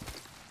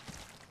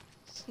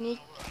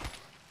 Sneak.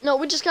 No,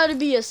 we just gotta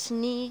be a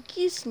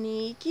sneaky.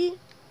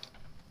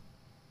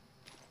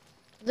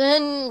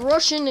 Then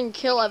rush in and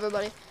kill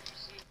everybody.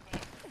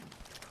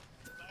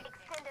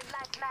 Extended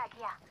mag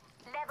here.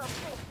 Level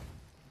 3.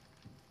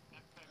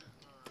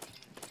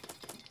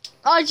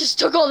 I just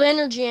took all the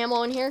energy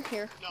ammo in here.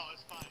 Here.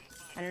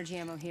 Energy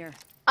ammo here.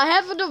 I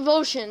have a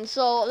devotion,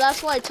 so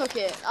that's why I took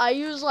it. I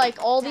use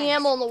like all the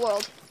ammo in the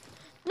world.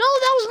 No,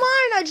 that was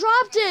mine. I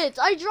dropped it.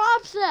 I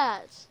dropped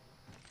that.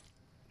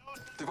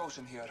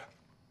 Devotion here.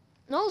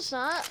 No, it's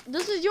not.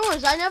 This is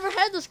yours. I never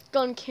had this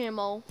gun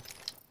camo.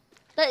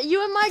 That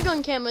you and my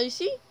gun camo. You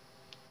see?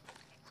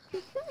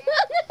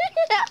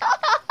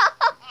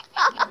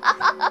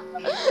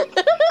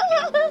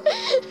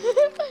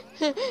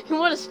 You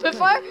want a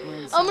Spitfire?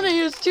 I'm gonna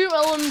use 2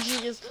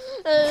 LMGs.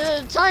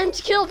 Time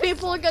to kill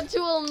people. I got 2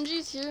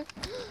 LMGs here.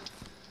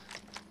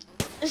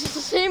 It's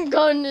the same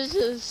gun,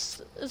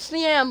 it's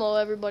the ammo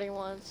everybody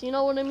wants. You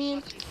know what I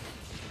mean?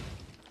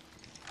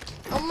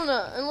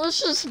 And let's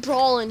just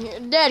brawl in here.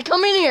 Dad,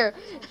 come in here.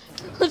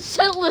 Let's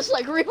settle this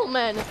like real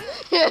men.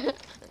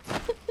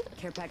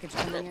 Care package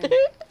coming in.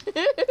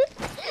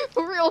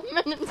 Real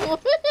men and women.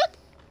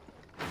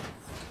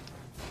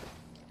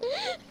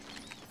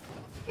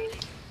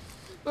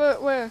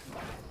 Where?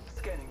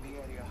 Scanning the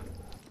area.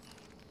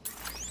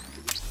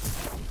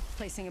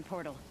 Placing a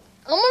portal.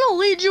 I'm gonna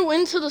lead you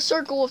into the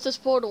circle with this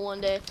portal one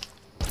day.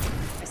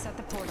 I set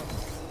the portal.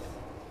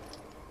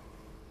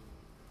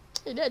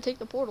 Hey, Dad, take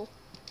the portal.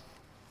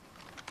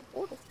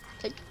 Portal.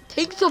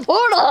 Take the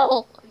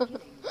portal.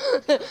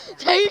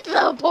 Take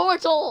the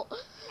portal. We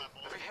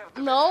have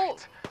the No,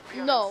 retreat. We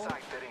are no.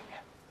 inside the ring.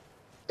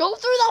 Go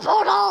through the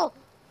portal.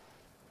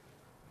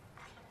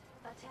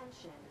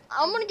 Attention.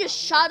 I'm gonna get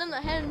shot in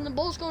the head, and the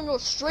bullet's gonna go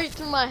straight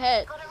through my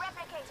head. Got a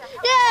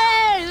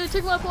replicator. Yay! They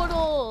took my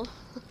portal.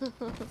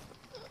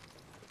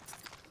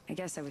 I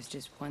guess I was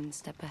just one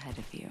step ahead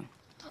of you.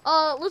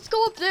 Let's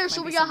go up there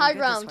so Might we be got high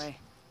something good this ground. way.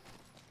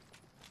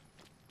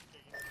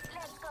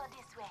 Let's go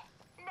this way.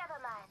 Never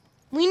mind.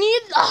 We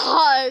need the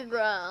high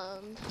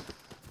ground.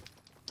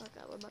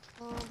 Okay, we're about to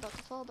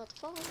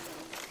fall.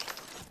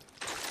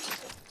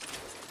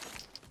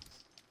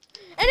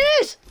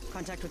 Enemies!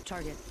 Contact with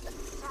target.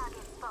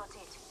 Target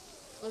spotted.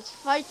 Let's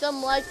fight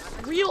them like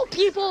real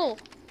people.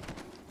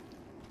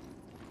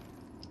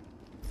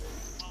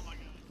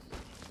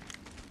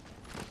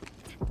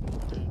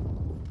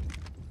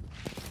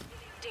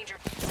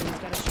 Someone's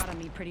got a shot on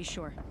me, pretty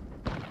sure.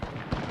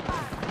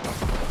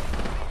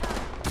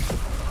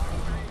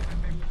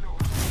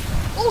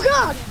 Oh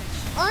God!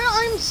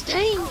 I'm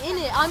staying in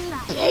it. I'm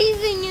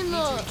bathing in Need to the.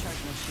 recharge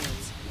my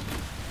shields.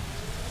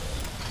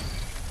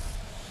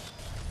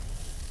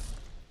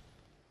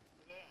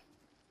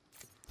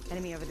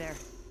 Enemy over there.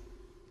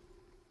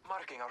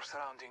 Marking our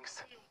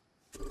surroundings.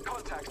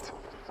 Contact.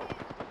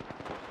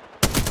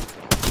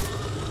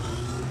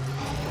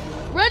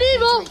 Red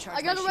Eagle! recharge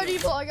I got a my Red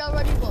shields. Eagle. I got a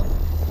Red Eagle.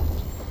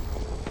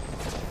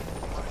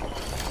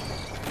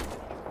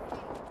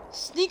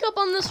 Sneak up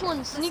on this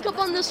one. Sneak up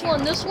on this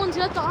one. This one's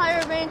got the higher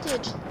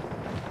advantage.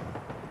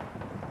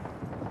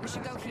 We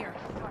should go here.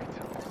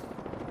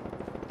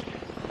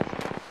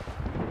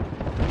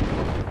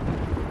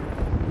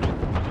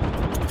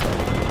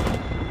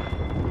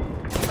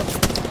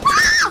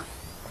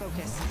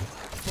 Focus.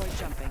 Avoid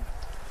jumping.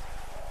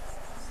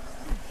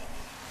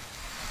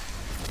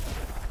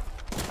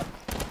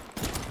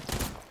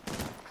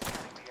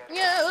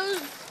 Yeah,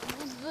 that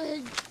was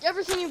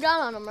everything you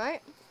got on him,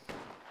 right?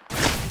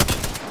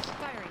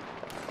 Firing.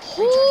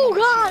 Oh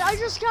God! I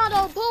just got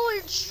a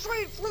bullet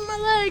straight from my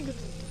leg. Shots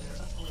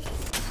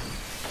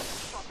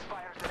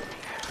fired at me.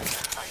 I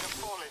have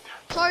fallen.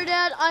 Sorry,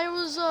 Dad. I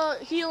was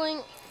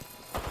healing.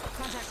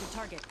 Contact with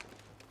target.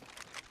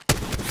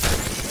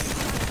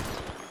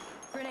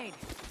 Grenade.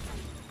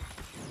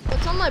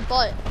 What's on my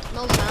butt?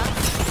 No, it's not.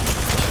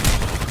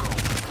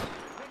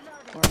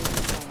 Or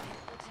inside.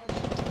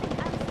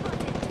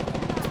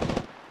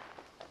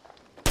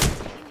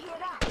 You hear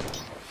that?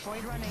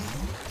 Void running.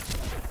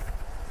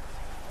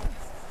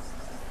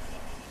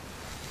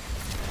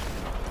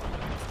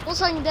 One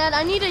second, Dad.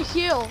 I need a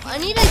heal. I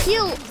need a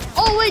heal.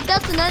 Oh wait,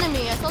 that's an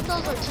enemy. I thought that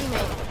was our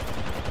teammate.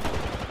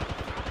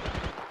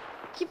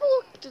 People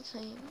look the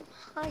same.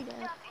 Hi, Dad. Just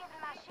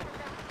hidden my shield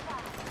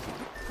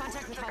outside.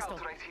 Contact with Check hostile.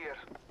 out right here.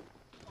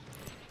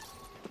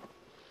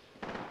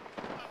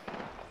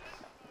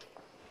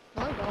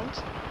 No, I don't.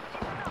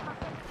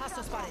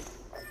 Hostile spotted.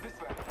 This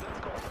way. Let's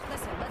go.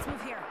 Listen, let's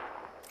move here.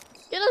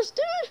 Get us,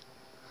 dude.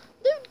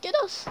 Dude, get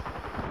us.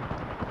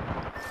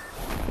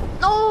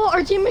 No,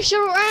 our teammate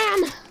should have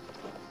ran.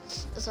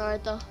 It's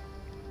alright though.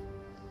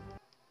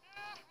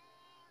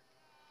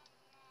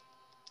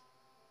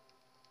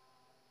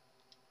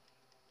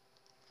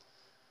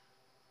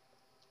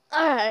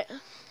 Alright.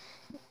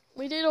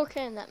 We did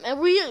okay in that, man.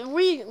 We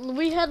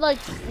had like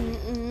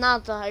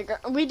not the high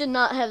ground. We did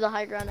not have the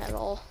high ground at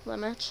all that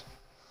match.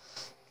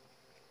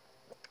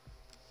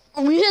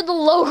 We had the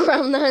low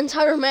ground the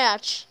entire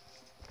match.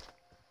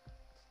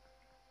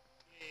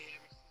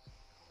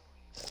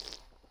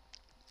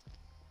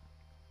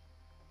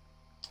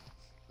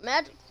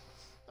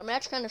 The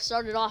match kind of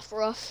started off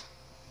rough.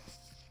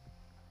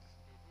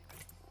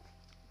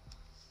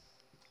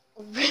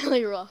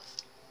 Really rough.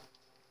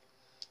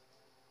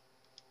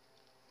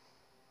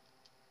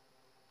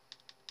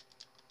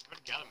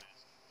 Got a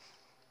mask.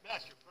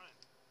 Mask your friend.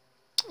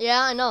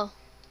 Yeah, I know.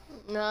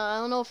 No, I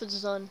don't know if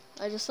it's done.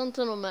 I just sent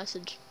him a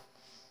message.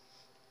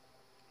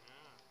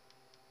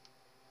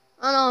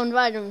 I don't know,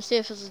 invite him, see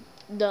if it's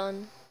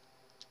done.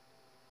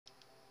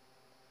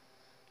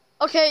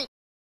 Okay.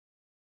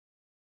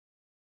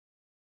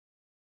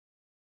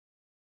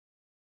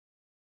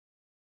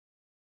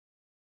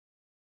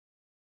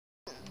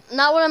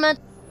 Not what I meant.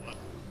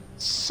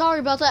 Sorry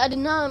about that. I did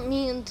not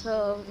mean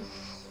to.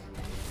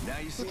 Now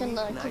you see Freaking, me.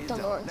 Now clicked you on the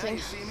don't. wrong Now thing.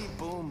 you see me.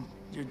 Boom.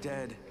 You're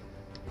dead.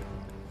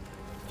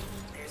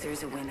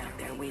 There's a win out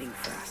there waiting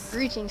for us.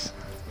 Greetings.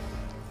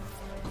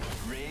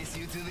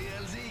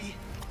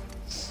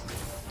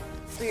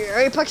 For your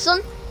Apex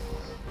son?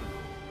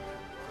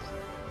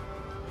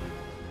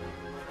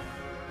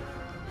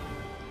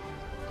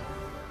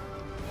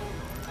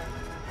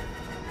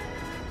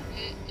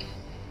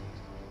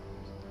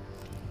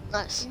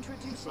 Nice.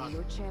 Introducing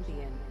your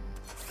champion.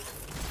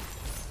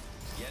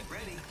 Get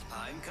ready.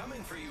 I'm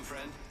coming for you,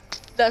 friend.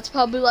 That's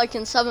probably like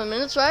in 7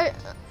 minutes, right?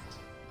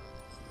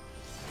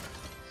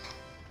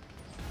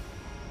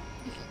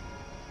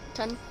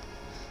 10.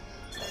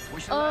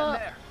 We should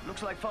land there.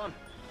 Looks like fun.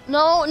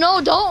 No,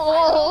 don't.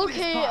 Oh,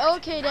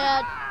 okay,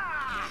 Dad.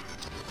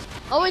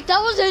 Oh wait,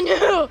 that wasn't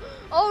you.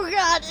 Oh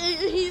God,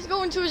 he's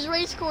going to his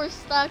race course.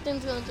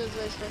 Stockton's going to his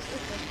race course.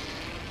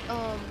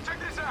 Okay. Check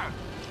this out.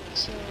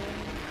 So,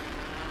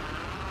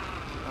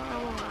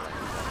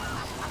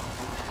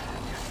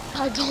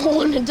 I don't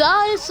want to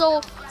die,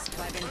 so.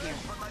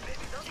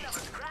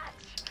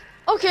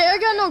 Okay, I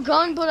got no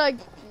gun, but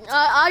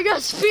I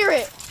got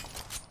spirit.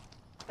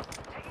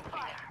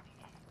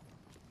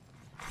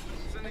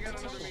 Sending out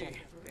another meeting.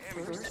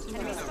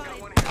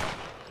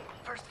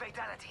 First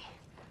fatality.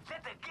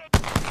 Let the gate.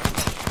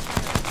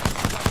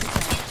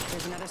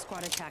 There's another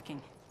squad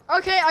attacking.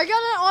 Okay, I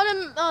got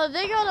an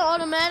they got an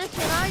automatic,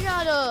 and I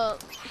got a.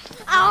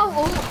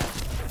 Ow!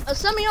 A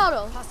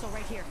semi-auto. Hostile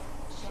right here.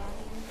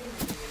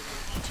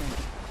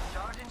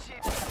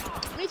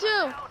 Me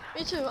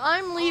too.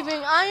 I'm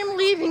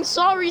leaving.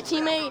 Sorry,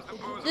 teammate.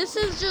 This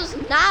is just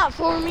not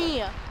for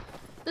me.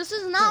 This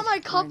is not my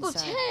cup of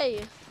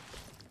tea.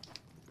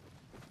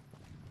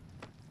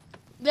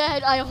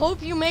 Dad, I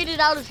hope you made it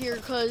out of here,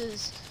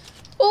 cause.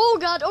 Oh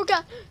God!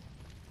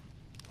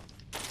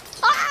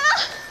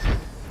 Ah!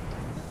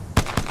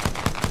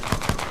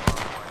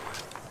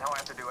 Now I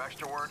have to do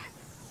extra work.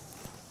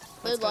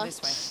 Let's Good go luck.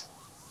 this way.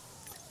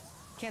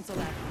 Cancel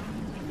that.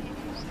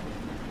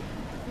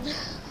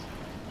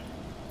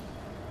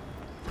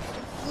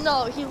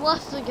 No, he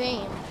left the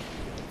game.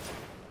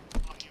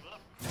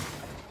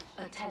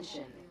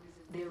 Attention.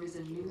 There is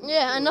a new.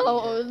 Yeah, I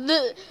know.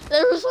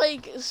 There was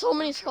like so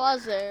many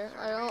squads there.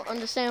 I don't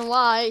understand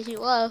why he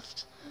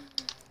left.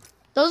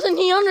 Doesn't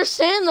he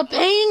understand the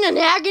pain and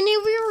agony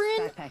we were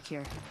in? Backpack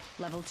here.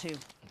 Level 2.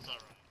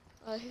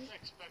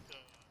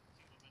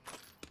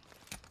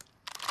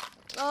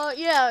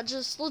 Yeah,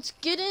 just let's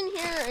get in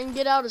here and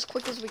get out as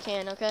quick as we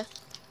can, okay?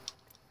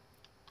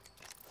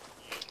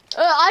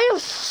 I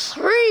have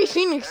 3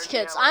 Phoenix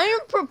kits. I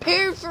am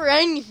prepared for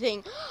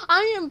anything.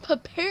 I am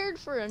prepared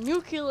for a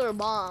nuclear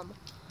bomb.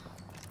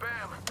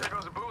 Bam! There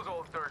goes a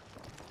boozle or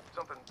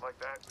something like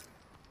that.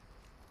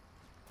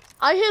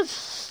 I have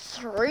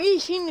 3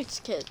 Phoenix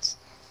kits.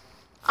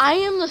 I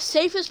am the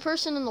safest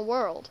person in the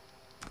world.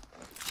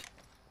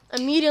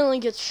 Immediately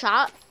gets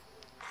shot.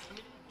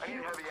 I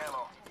need heavy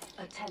ammo.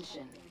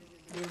 Attention.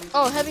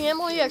 Oh, heavy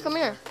ammo? Yeah, come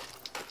here.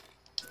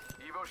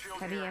 Evo shield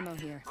Heavy here. ammo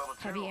here. Level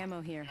 2. Heavy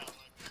ammo here.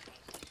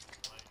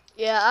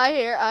 Yeah, I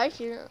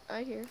hear.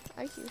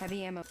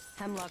 Heavy ammo.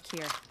 Hemlock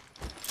here.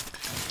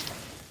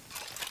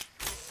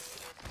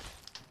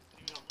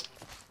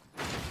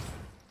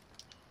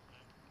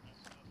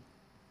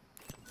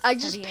 I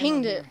just Heavy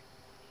pinged ammo it. here.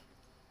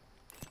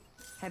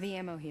 Heavy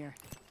ammo here.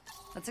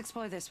 Let's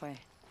explore this way.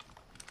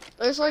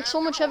 There's like so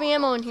much heavy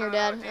ammo in here,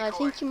 Dad. And I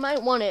think you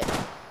might want it.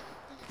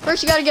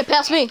 First, you gotta get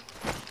past me.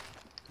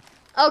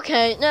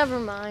 Okay, never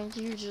mind.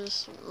 You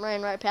just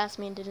ran right past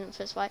me and didn't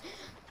fist fight.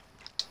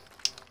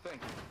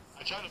 Thank you.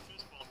 I tried to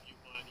fist bump you,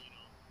 but you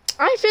know.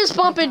 I fist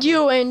bumped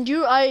you and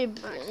you.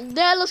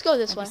 Dad, let's go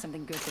this I'll way. do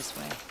something good this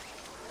way.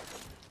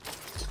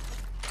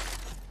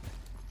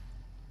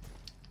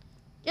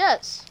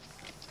 Yes.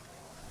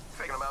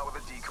 Taking him out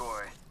with a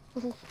decoy. A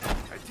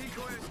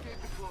decoy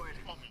escape deployed.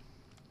 Fist bump me.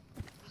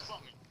 Fist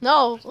bump me.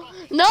 No.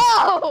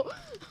 No.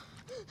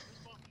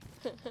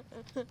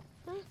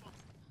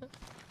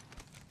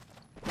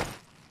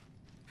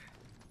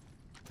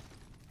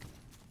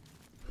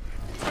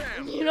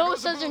 Bam! You know what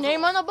says your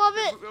name on above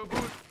it?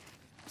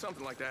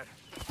 Something like that.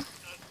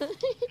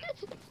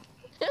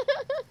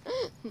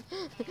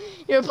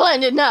 Your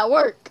plan did not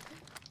work.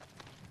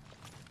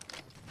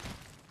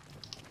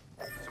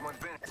 Someone's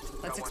been.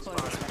 Let's Got one explore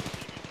spotted. this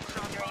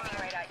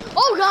way.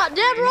 Oh God,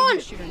 Dad, run!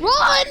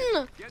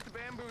 Run! Get the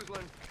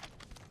bamboozling.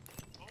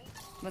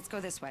 Let's go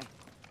this way.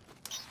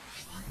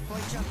 Boy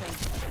jumping.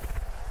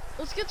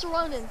 Let's get to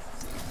running.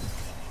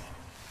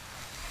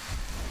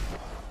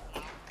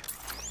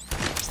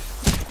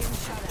 Getting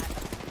shot at.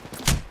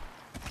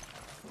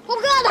 Oh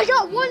God, I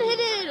got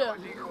one-hitted!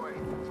 Decoy.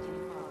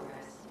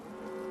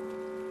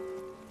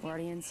 We're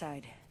already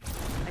inside.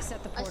 I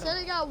set the I portal. said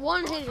I got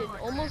one-hitted.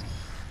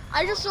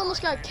 I just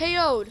almost got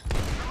KO'd.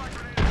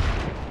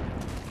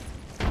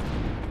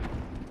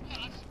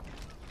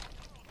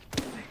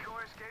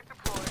 Decoy escape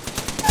deployed.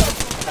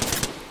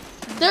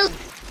 There's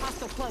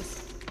Hostile close.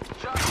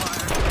 Shot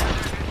fired.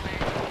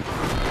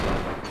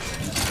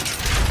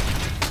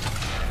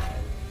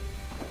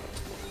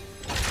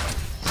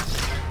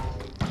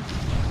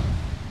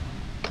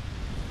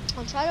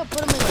 I'll try to put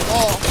him in the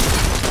wall.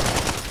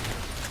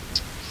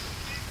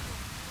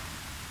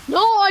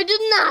 No, I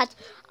did not.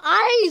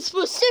 I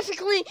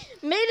specifically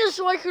made it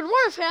so I could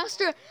run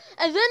faster,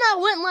 and then I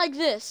went like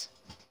this.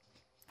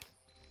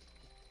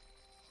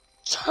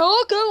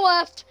 Took a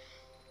left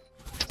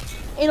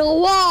in a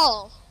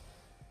wall.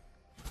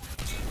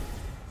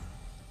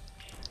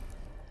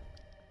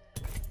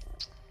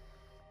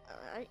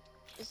 Alright,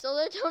 you still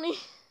there, Tony?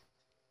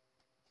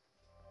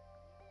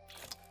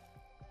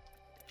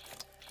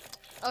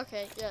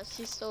 Okay, yes,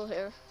 he's still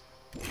here.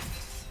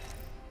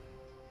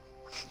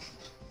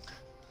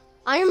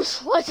 I am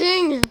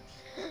sweating!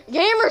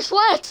 Gamer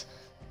sweat!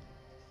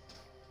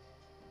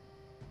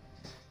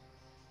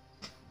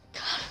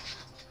 God.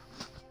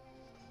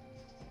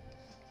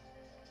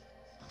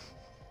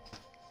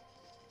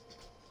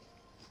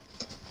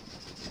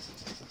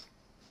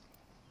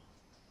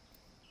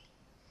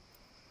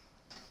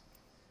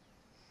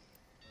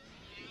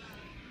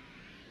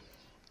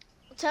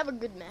 Let's have a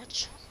good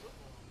match.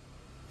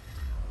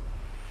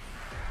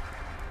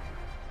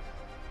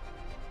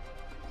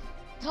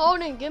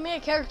 Tony, give me a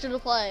character to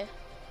play.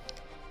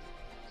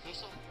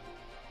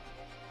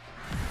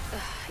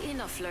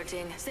 Enough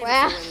flirting. Save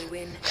Wow. it for when we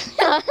win.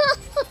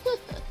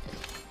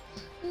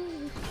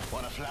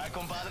 Wanna fly,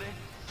 compadre?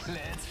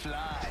 Let's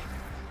fly.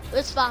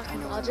 Let's fly, I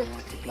know Roger. where I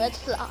want to be. Let's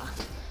fly.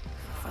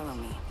 Follow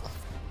me.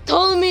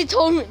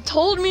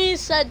 Told me he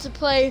said to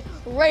play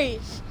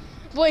Wraith,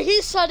 but he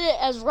said it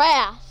as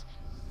Wrath.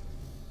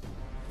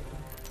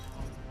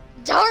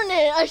 Darn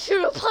it, I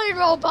should have played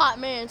Robot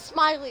Man,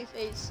 smiley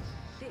face.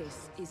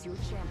 This is your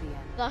champion.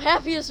 The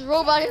happiest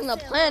robot on the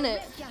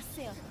planet.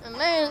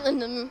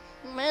 And the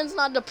man's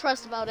not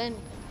depressed about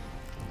anything.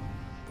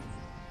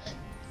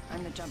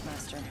 I'm the jump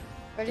master.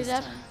 Ready, This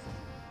Dad?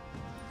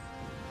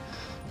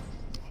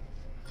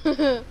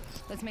 time.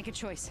 Let's make a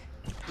choice.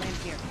 Land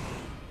here.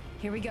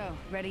 Here we go.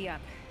 Ready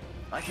up.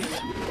 I hear you.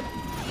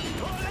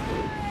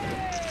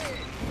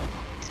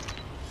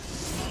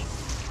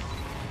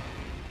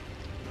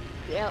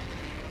 Yep.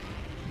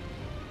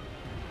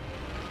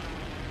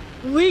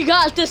 We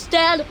got this,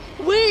 Dad.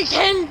 We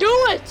can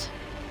do it.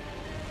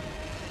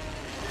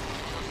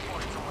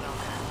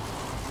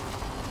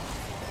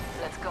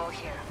 Let's go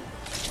here.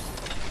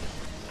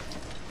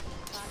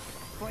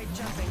 Great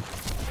jumping.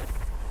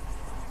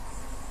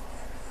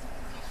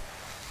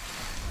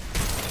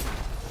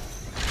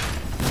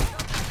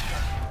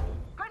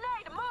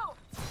 Grenade, move!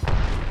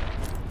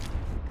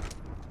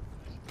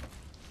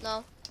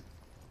 No.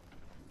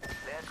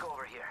 Let's go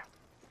over here.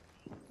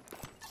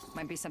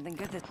 Might be something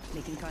good that's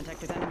making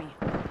contact with enemy.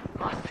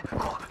 Must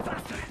go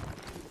faster.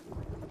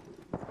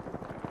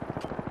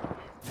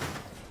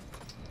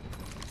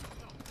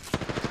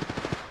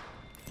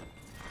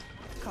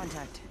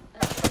 Contact.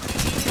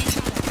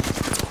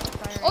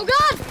 Oh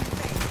God!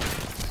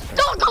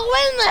 Don't go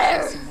in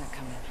there. Seen that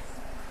coming.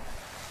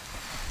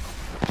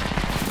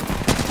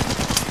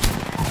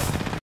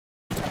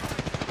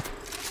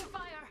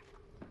 Fire!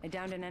 I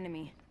downed an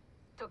enemy.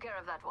 Took care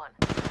of that one.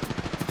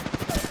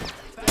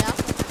 Yeah.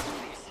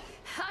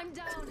 I'm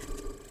down.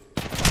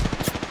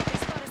 They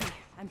spotted me.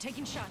 I'm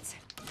taking shots.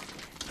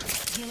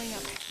 Healing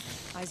up.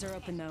 Eyes are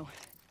open though.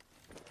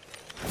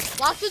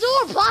 Block the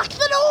door. Block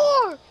the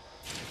door.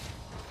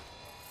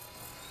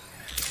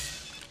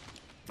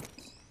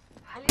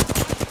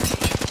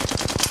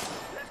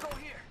 Let's go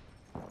here.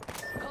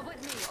 Come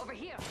with me. Over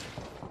here.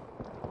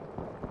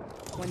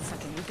 1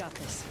 second. We got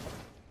this.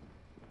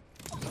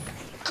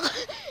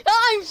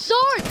 I'm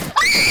sorry.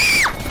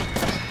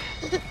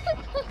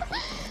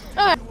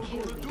 Alright.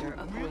 Kill leader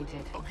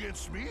appointed.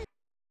 Against me?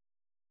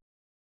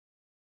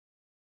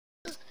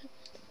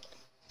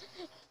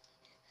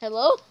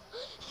 Hello?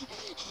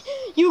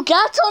 You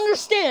got to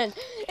understand,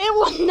 it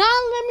would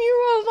not let me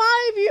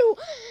revive you.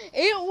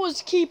 It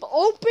was keep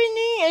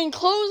opening and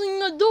closing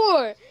the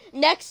door.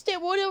 Next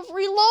it would have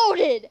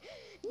reloaded.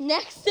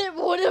 Next it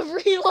would have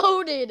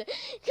reloaded.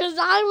 Because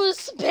I was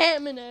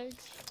spamming it.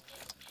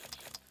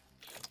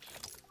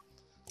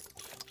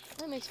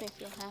 That makes me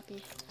feel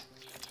happy.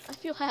 I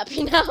feel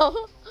happy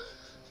now.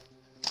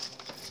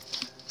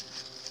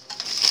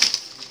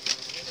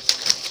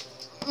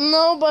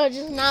 No, but I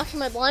just knocked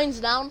my blinds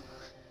down.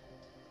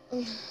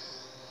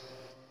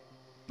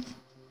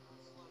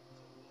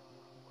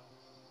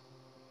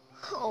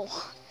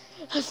 Oh,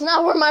 that's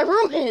not where my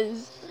room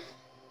is.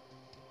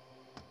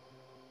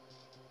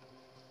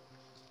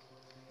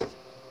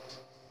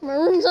 My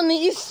room's on the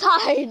east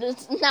side.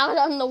 It's not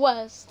on the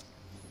west.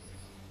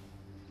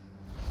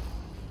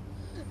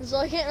 So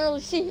I can't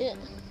really see it.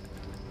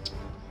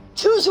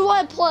 Choose who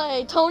I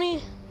play,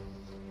 Tony.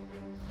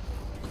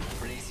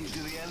 Race you to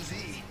the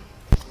MZ.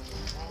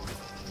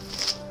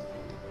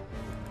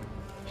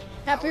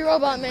 Happy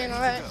Robot Man,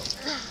 alright.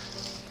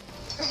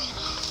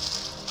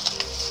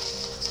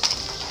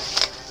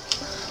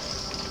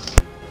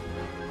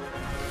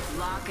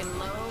 Lock and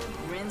load,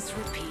 rinse,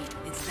 repeat.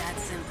 It's that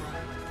simple.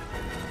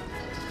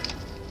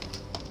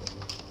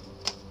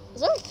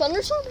 Is there a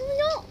thunderstorm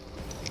coming out?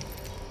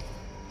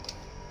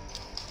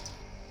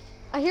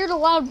 I hear the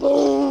loud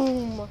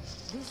boom.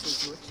 This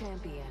is your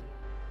champion.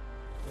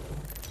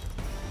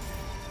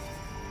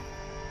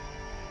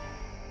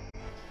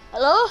 Hello?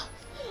 Hello?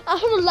 I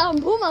heard a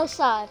loud boom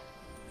outside.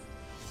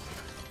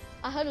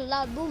 I heard a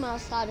loud boom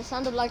outside. It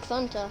sounded like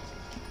thunder.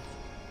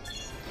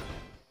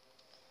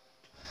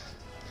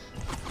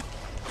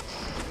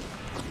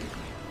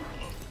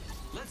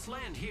 Let's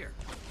land here.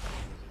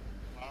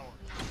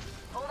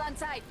 Hold on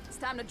tight. It's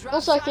time to drop.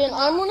 1 second.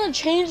 I'm gonna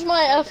change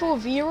my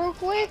FOV real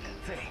quick.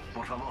 Sí,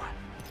 por favor.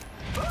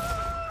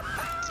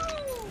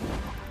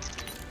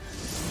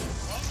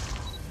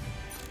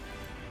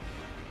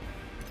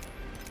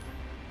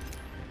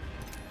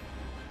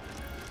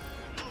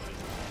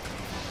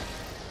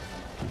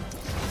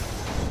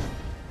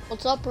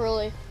 What's up,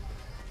 early?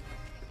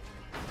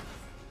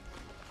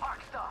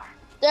 Arkstar,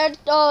 That,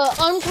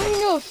 I'm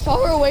kind of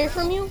far away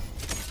from you.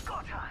 go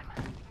time.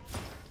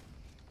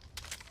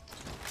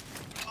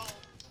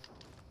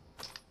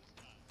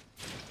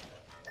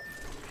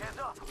 Hands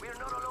up, we are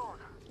not alone.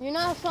 You're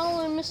not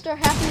following Mr.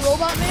 Happy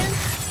Robot Man?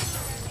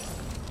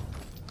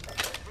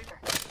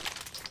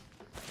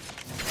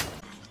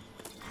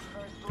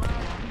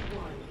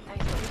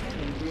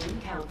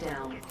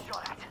 Countdown.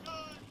 Shot at.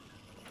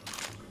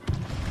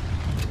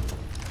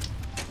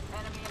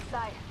 Enemy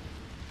inside.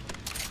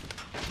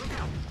 Look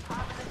out.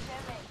 Top of the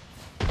chimney.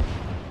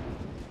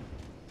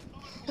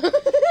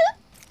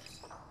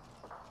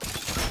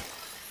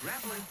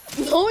 Grappling.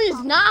 No,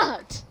 he's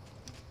not.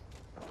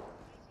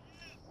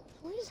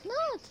 No, he's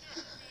not.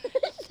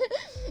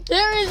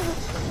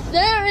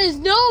 there is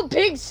no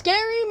big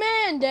scary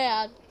man,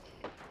 Dad.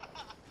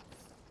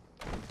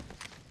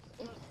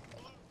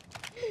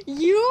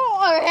 You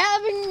are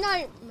having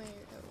nightmares.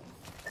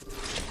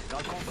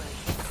 Got company,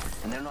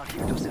 and they're not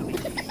here to sell me.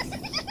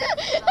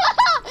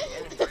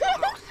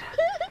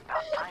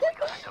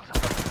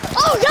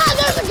 Oh God,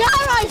 there's a guy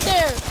right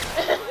there.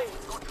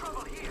 No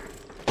trouble here.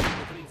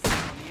 Opening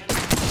fire on the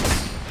enemy.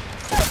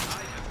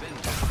 I have been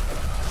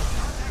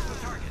contact the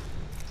target.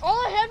 All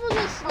I had was a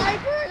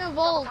sniper and a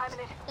Volt,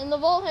 and the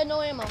Volt had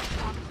no ammo.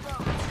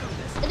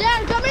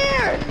 Dad, come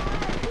here!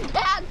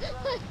 Dad,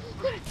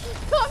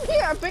 come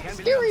here! Big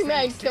scary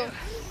man kill.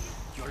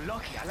 You're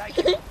lucky, I like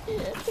it.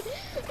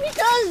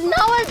 Because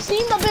now I've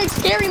seen the big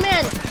scary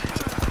man.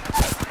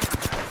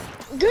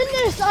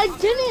 Goodness, I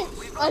didn't.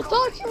 I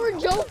thought you were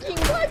joking.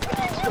 Why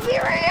couldn't you be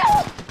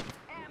real?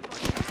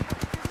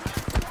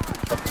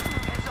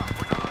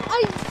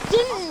 I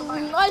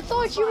didn't. I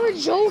thought you were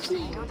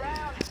joking.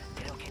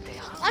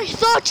 I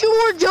thought you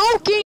were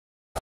joking.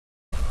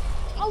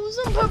 I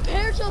wasn't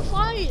prepared to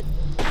fight.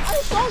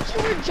 I thought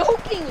you were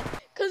joking.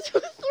 Because you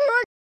threw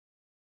a...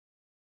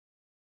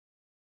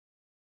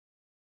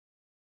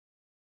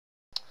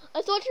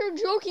 I thought you were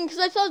joking because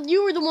I thought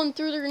you were the one who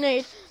threw the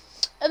grenade.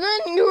 And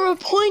then you were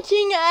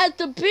pointing at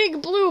the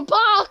big blue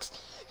box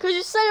because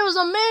you said it was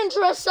a man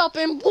dressed up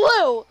in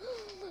blue.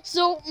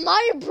 So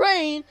my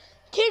brain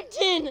kicked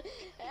in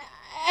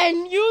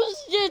and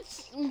used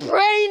its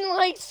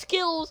brain-like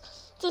skills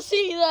to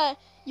see that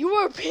you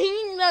were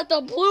pinging that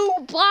the blue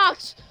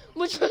box,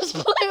 which was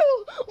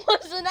blue,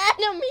 was an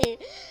enemy.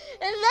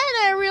 And then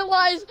I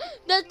realized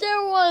that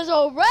there was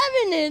a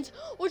revenant,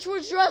 which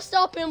was dressed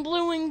up in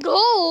blue and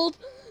gold.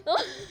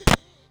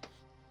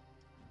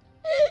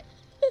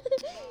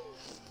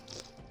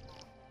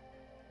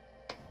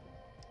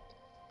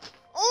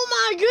 Oh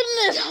my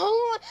goodness!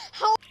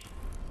 How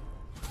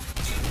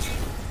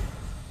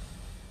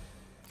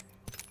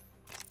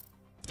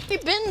many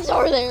bins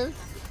are there?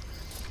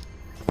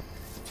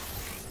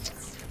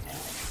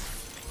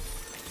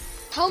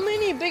 How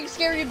many big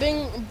scary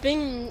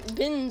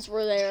bins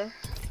were there?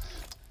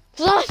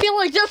 Cause I feel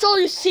like that's all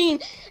you've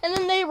seen, and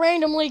then they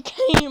randomly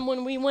came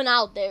when we went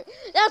out there.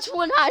 That's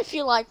what I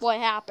feel like what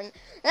happened.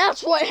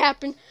 That's what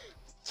happened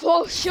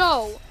for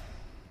show.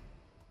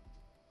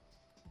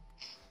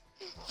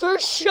 For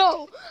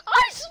show.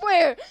 I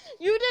swear,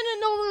 you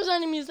didn't know there was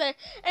enemies there,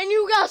 and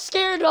you got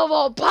scared of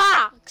a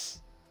box.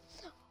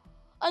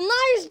 A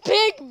nice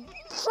big,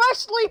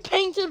 freshly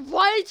painted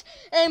white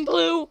and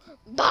blue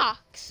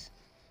box.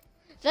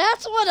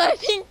 That's what I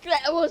think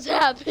that was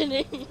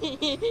happening.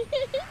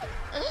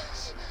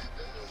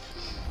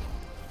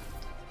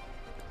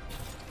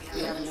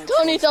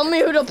 Tony, tell me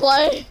who to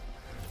play.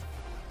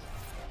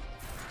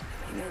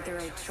 You made the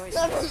right choice.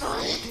 Never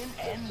mind.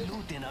 And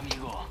looten,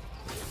 amigo.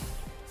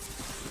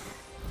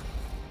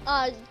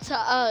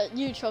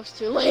 You chose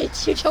too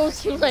late. You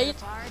chose too late.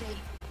 Party.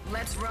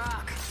 Let's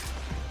rock.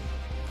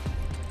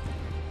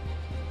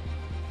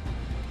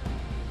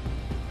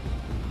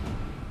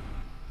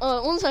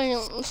 One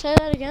second. Say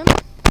that again.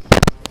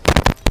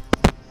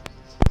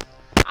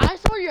 I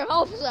thought your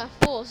health was at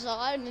full, so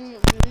I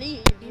didn't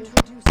believe you.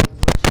 Introducing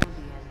your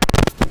champion.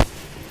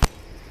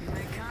 You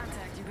make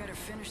contact, you better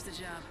finish the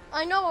job.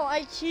 I know.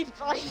 I keep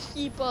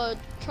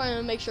trying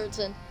to make sure it's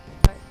in.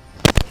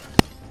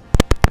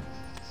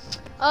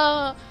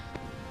 Alright.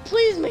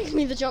 Please make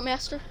me the jump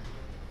master.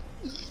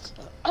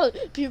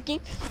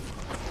 Puking.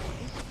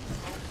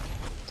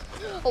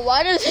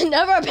 Why does it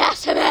never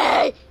pass to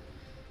me?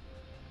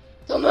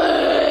 To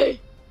me!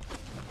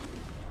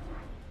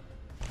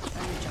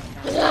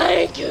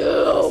 Thank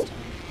you!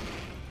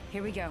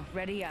 Here we go.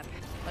 Ready up.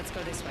 Let's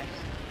go this way.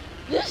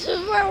 This is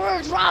where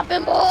we're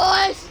dropping,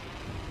 boys!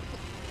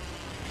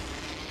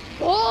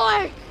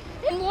 Boy!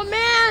 And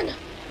woman!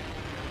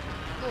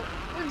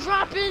 We're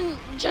dropping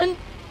gentlemen,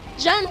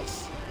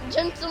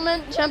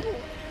 temple.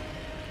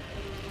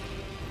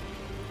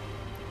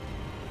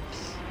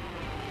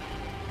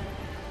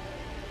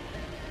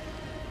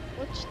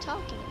 What you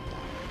talking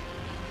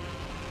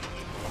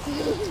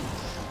about?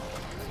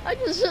 I'm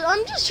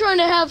just trying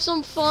to have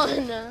some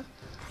fun.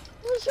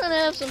 I'm just trying to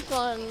have some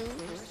fun.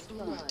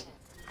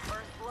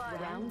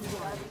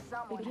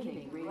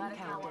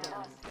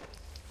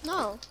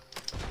 No.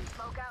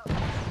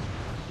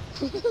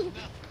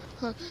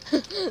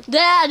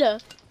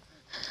 Dad!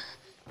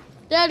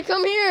 Dad,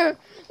 come here!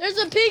 There's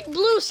a big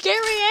blue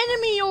scary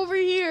enemy over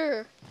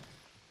here!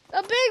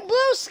 A big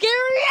blue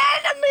scary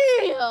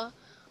enemy! A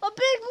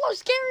big blue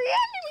scary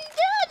enemy!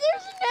 Dad,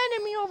 there's an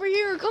enemy over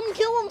here! Come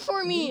kill him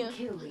for me!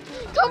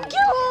 Come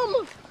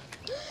kill him!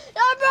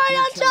 I'm right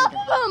on top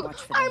of him!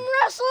 I'm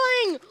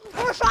wrestling!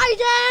 We're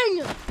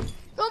fighting!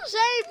 Come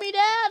save me,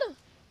 Dad!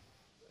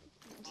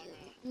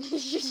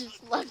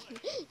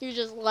 You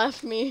just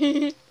left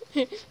me.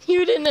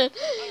 You didn't.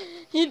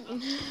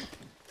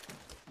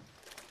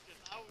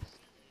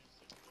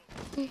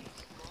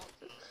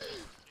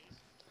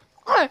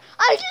 I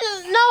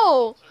didn't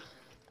know.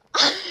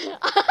 After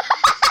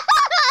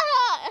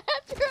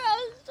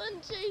I was done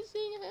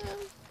chasing him,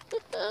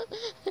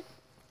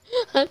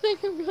 I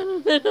think I'm gonna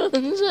hit him.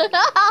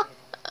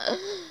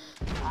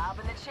 Up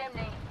in the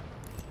chimney.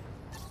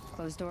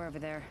 Closed door over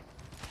there.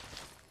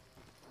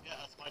 Yeah,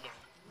 that's my door.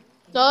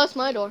 No, that's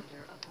my door.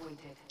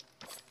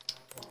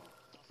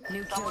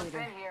 New kill Someone's leader.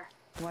 in here.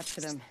 Watch for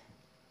them.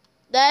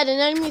 Dad, an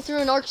enemy threw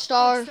an arc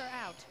star. They're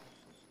out.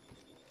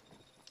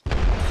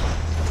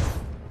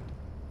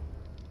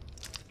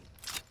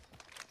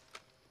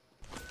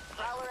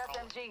 Prowler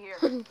SMG here.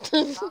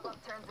 Pop up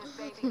turns this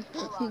baby.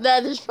 Hold on.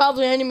 Dad, there's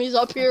probably enemies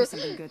up here. Maybe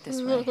something good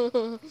this way.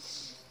 Solid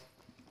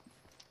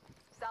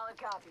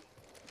copy.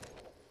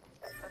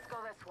 Let's go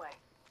this way.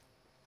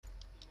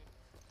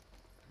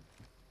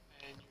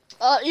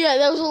 Yeah,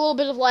 there was a little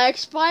bit of lag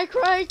spike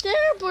right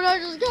there, but I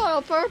just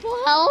got a purple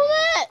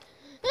helmet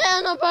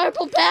and a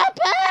purple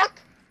backpack. I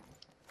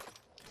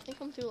think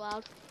I'm too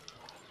loud.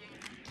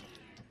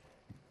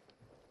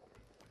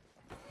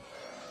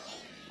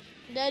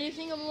 Dad, you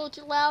think I'm a little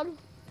too loud?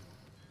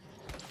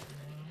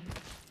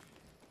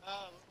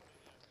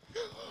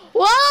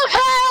 Well, okay,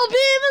 I'll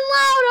be even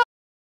louder.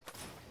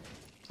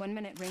 1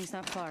 minute, ring's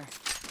not far.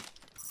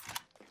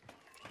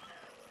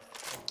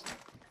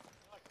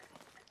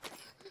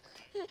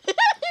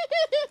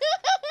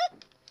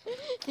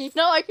 You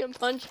know I can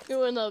punch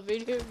you in a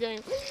video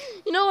game.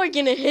 You know I'm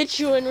gonna hit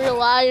you in real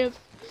life.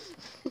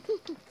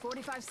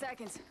 45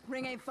 seconds.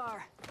 Ring ain't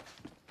far.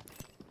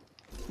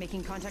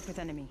 Making contact with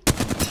enemy.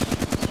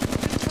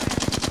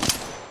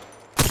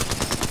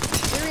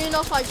 Eerie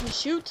enough I can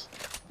shoot.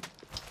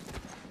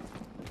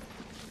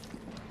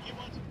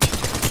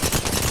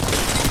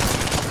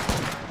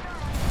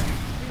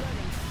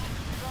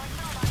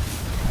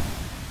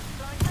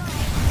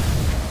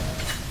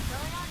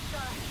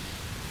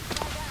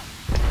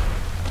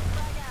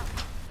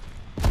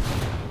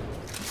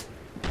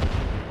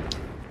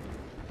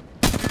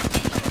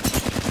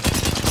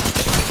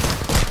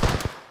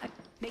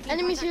 Making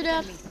Enemies here,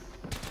 contact Dad. with enemy.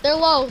 They're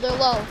low, they're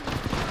low.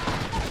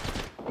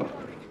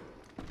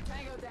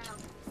 Tango down.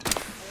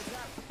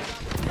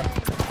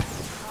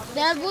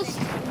 Dad,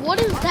 what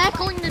is that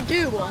going to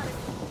do?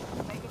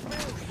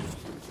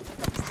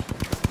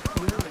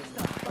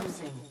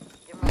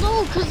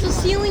 No, because the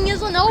ceiling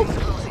isn't open.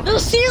 The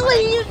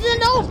ceiling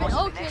isn't open.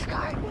 Okay.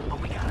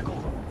 But we gotta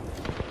go.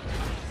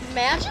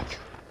 Magic?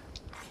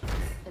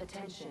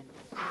 Attention.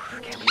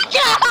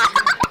 Yeah!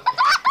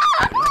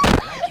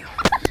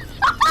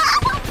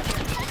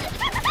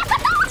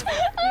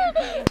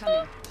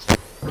 Incoming.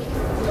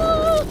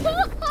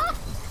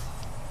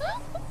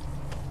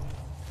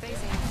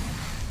 Phasing.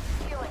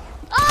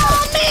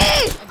 On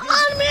me!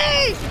 On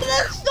me!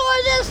 This door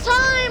this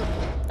time!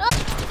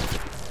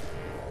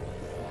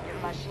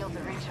 Give my shield to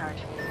recharge.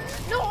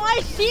 No,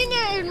 I seen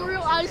it in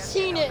real. I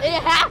seen it.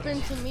 It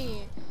happened to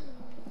me.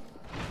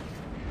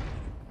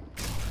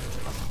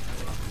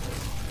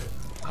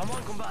 Come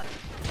on, combat.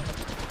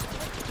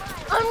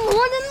 I'm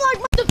running like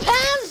my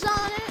depends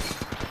on it.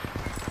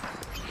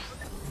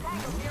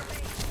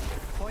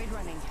 Void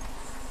running.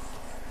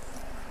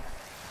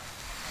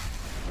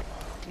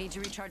 Need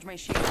to recharge my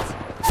shields.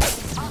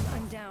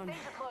 I'm down.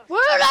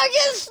 Where did I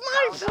get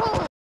sniped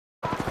from?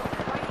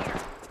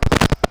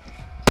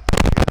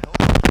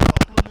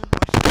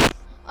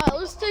 Alright,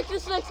 let's take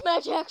this next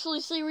match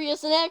actually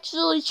serious and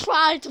actually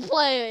try to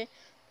play.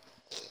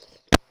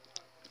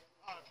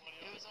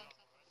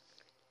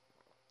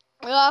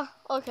 Yeah,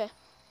 okay.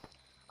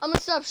 I'm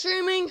gonna stop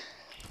streaming.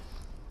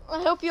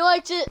 I hope you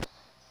liked it.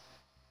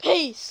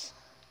 Peace.